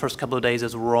hear in the first couple of days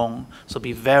is wrong. So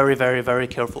be very, very, very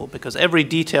careful, because every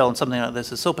detail in something like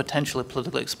this is so potentially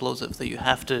politically explosive that you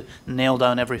have to nail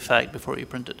down every fact before you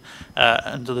print it.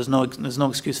 And so there's no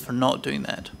excuse for not doing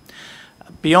that.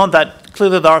 Beyond that,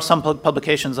 clearly there are some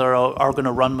publications that are going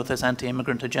to run with this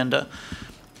anti-immigrant agenda.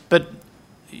 But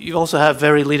you also have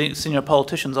very leading senior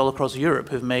politicians all across Europe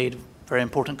who've made very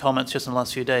important comments just in the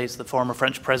last few days. The former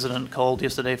French president called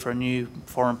yesterday for a new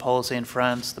foreign policy in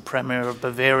France. The premier of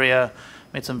Bavaria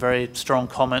made some very strong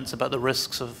comments about the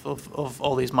risks of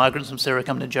all these migrants from Syria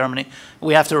coming to Germany.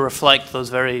 We have to reflect those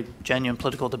very genuine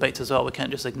political debates as well. We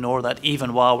can't just ignore that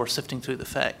even while we're sifting through the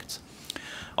facts.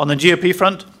 On the GOP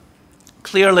front,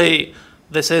 clearly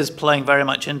this is playing very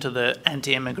much into the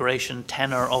anti-immigration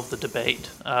tenor of the debate.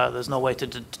 There's no way to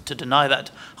deny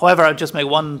that. However, I'd just make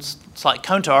one slight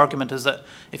counter-argument, is that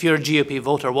if you're a GOP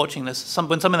voter watching this,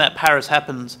 when something like Paris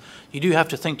happens, you do have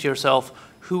to think to yourself,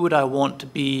 who would I want to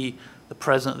be the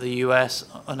president of the US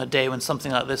on a day when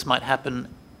something like this might happen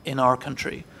in our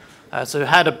country? So we've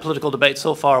had a political debate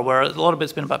so far where a lot of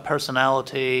it's been about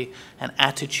personality and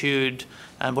attitude,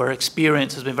 and where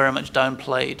experience has been very much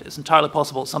downplayed. It's entirely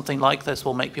possible something like this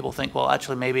will make people think, well,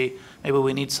 actually, maybe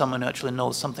we need someone who actually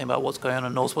knows something about what's going on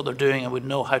and knows what they're doing and would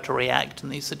know how to react in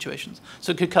these situations.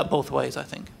 So it could cut both ways, I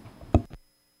think.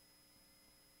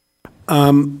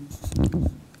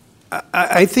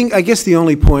 I guess the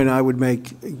only point I would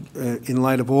make in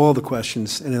light of all the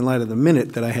questions and in light of the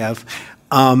minute that I have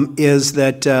is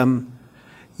that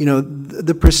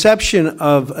the perception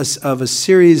of a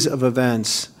series of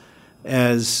events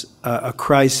as a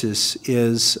crisis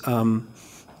is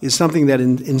something that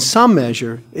in some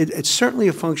measure, it's certainly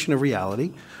a function of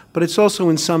reality, but it's also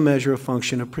in some measure a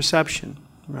function of perception,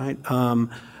 right?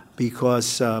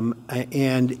 Because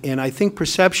I think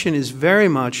perception is very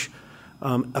much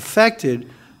affected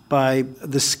by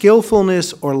the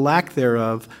skillfulness or lack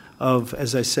thereof of,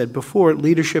 as I said before,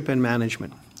 leadership and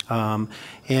management. And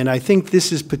I think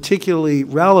this is particularly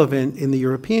relevant in the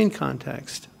European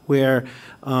context, where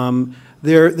the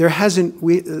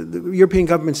European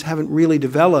governments haven't really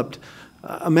developed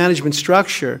a management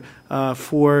structure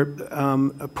for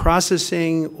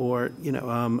processing or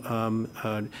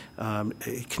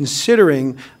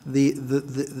considering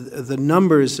the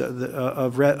numbers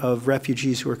of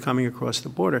refugees who are coming across the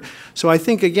border. So I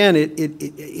think again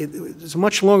it's a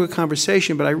much longer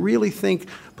conversation, but I really think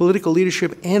political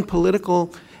leadership and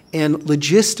political and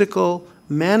logistical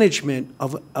management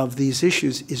of these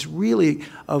issues is really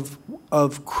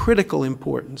of critical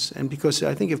importance. And because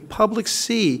I think if publics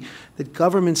see that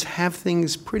governments have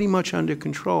things pretty much under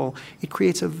control, it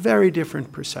creates a very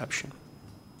different perception.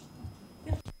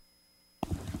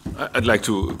 I'd like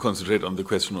to concentrate on the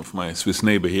question of my Swiss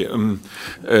neighbor here.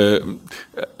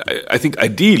 I think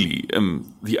ideally,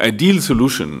 the ideal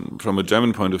solution from a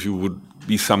German point of view would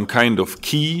be some kind of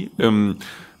key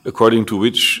according to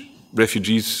which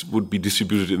refugees would be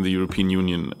distributed in the European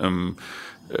Union,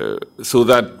 so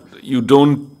that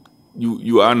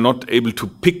you are not able to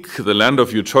pick the land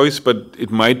of your choice, but it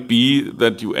might be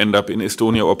that you end up in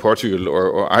Estonia or Portugal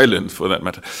or Ireland, for that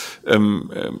matter.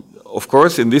 Of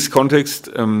course, in this context,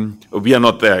 we are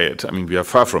not there yet. I mean, we are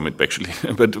far from it, actually.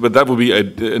 but that would be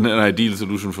an ideal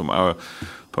solution from our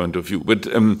point of view. But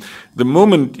the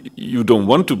moment you don't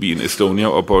want to be in Estonia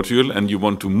or Portugal and you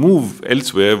want to move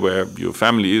elsewhere where your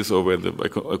family is or where the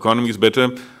economy is better,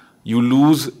 you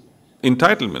lose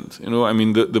entitlement. I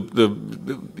mean, the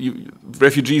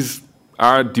refugees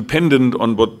are dependent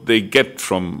on what they get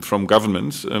from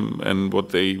governments and what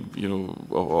they,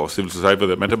 or civil society for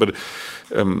that matter, but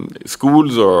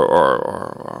schools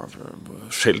or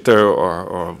shelter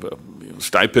or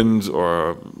stipends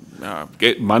or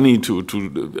get money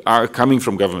are coming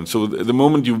from government. So the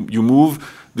moment you move,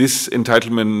 this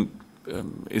entitlement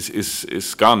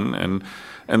is gone,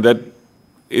 and that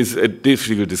is a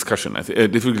difficult discussion, a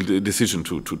difficult decision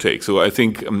to take. So I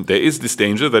think there is this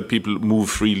danger that people move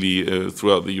freely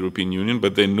throughout the European Union,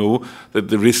 but they know that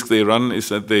the risk they run is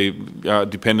that they are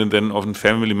dependent then on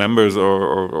family members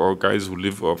or guys who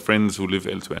live, or friends who live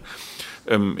elsewhere.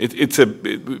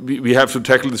 We have to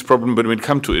tackle this problem when we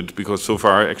come to it, because so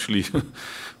far actually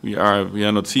we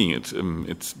are not seeing it.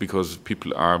 It's because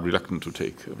people are reluctant to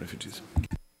take refugees.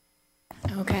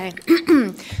 Okay.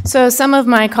 So some of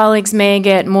my colleagues may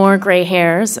get more gray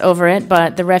hairs over it,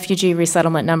 but the refugee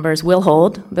resettlement numbers will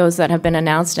hold, those that have been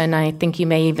announced, and I think you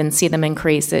may even see them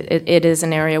increase. It is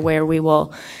an area where we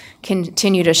will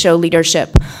continue to show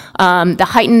leadership. The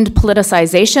heightened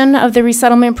politicization of the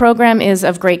resettlement program is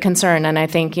of great concern, and I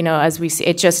think, as we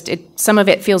see, some of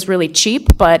it feels really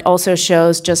cheap, but also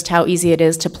shows just how easy it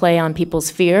is to play on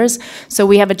people's fears. So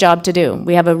we have a job to do.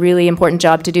 We have a really important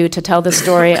job to do to tell the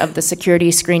story of the security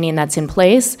screening that's in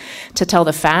place, to tell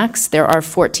the facts. There are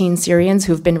 14 Syrians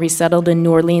who've been resettled in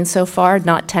New Orleans so far,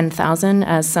 not 10,000,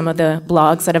 as some of the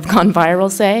blogs that have gone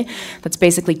viral say. That's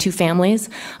basically 2 families.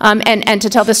 And to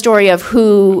tell the story of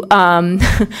who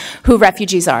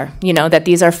refugees are, that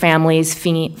these are families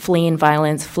fleeing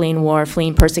violence, fleeing war,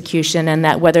 fleeing persecution, and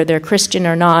that whether they're Christian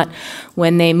or not,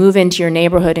 when they move into your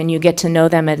neighborhood and you get to know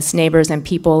them as neighbors and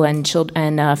people and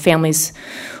families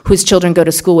whose children go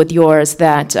to school with yours,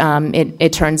 that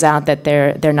it turns out that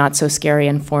they're not so scary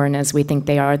and foreign as we think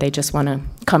they are. They just want to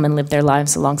come and live their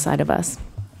lives alongside of us.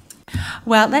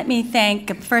 Well, let me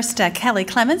thank first Kelly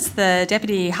Clements, the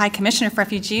Deputy High Commissioner for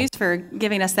Refugees, for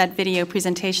giving us that video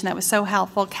presentation that was so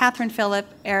helpful. Catherine, Philipp,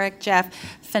 Eric, Geoff,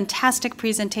 fantastic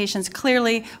presentations.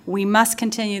 Clearly, we must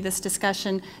continue this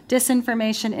discussion.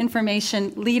 Disinformation,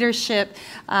 information, leadership,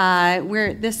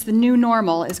 the new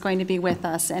normal is going to be with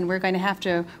us, and we're going to have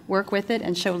to work with it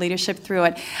and show leadership through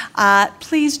it.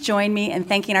 Please join me in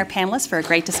thanking our panelists for a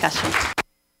great discussion.